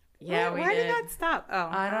 Yeah, Why did that stop? Oh,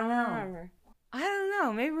 I don't know. remember. I don't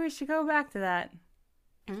know. Maybe we should go back to that.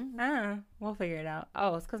 I don't know. We'll figure it out.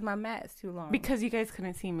 Oh, it's because my mat is too long. Because you guys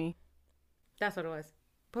couldn't see me. That's what it was.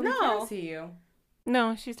 But we can see you.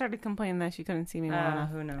 No, she started complaining that she couldn't see me well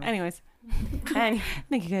enough. Who knows? Anyways. Thank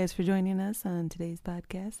you guys for joining us on today's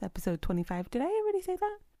podcast, episode 25. Did I already say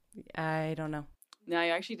that? I don't know. No,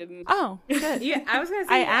 you actually didn't. Oh, good. Yeah, I was going to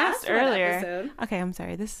say I you asked for that earlier. episode. Okay, I'm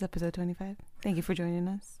sorry. This is episode 25. Thank you for joining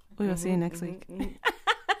us. We will see you next week.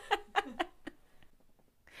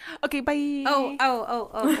 Okay, bye. Oh.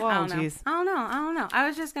 Whoa, I don't know. jeez. I don't know. I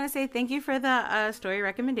was just going to say thank you for the story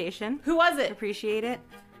recommendation. Who was it? Appreciate it.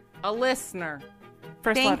 A listener.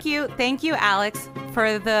 First Thank you, Alex,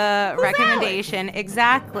 for the recommendation.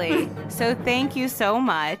 Exactly. So thank you so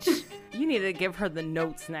much. You need to give her the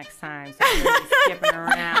notes next time so she's not skipping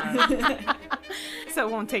around. So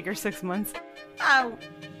it won't take her 6 months. Oh,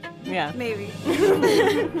 Yeah. maybe.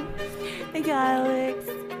 Thank you, Alex.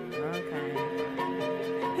 Okay.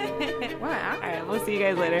 Wow. All right, we'll see you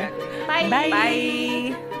guys later. Bye.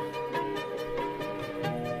 Bye.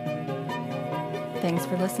 Thanks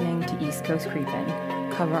for listening to East Coast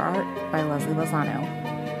Creepin'. Cover art by Leslie Lozano.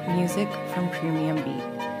 Music from Premium Beat.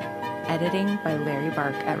 Editing by Larry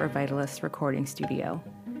Bark at Revitalist Recording Studio.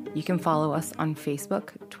 You can follow us on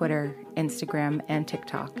Facebook, Twitter, Instagram, and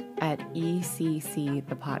TikTok at ECC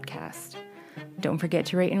The Podcast. Don't forget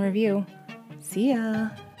to rate and review. See ya!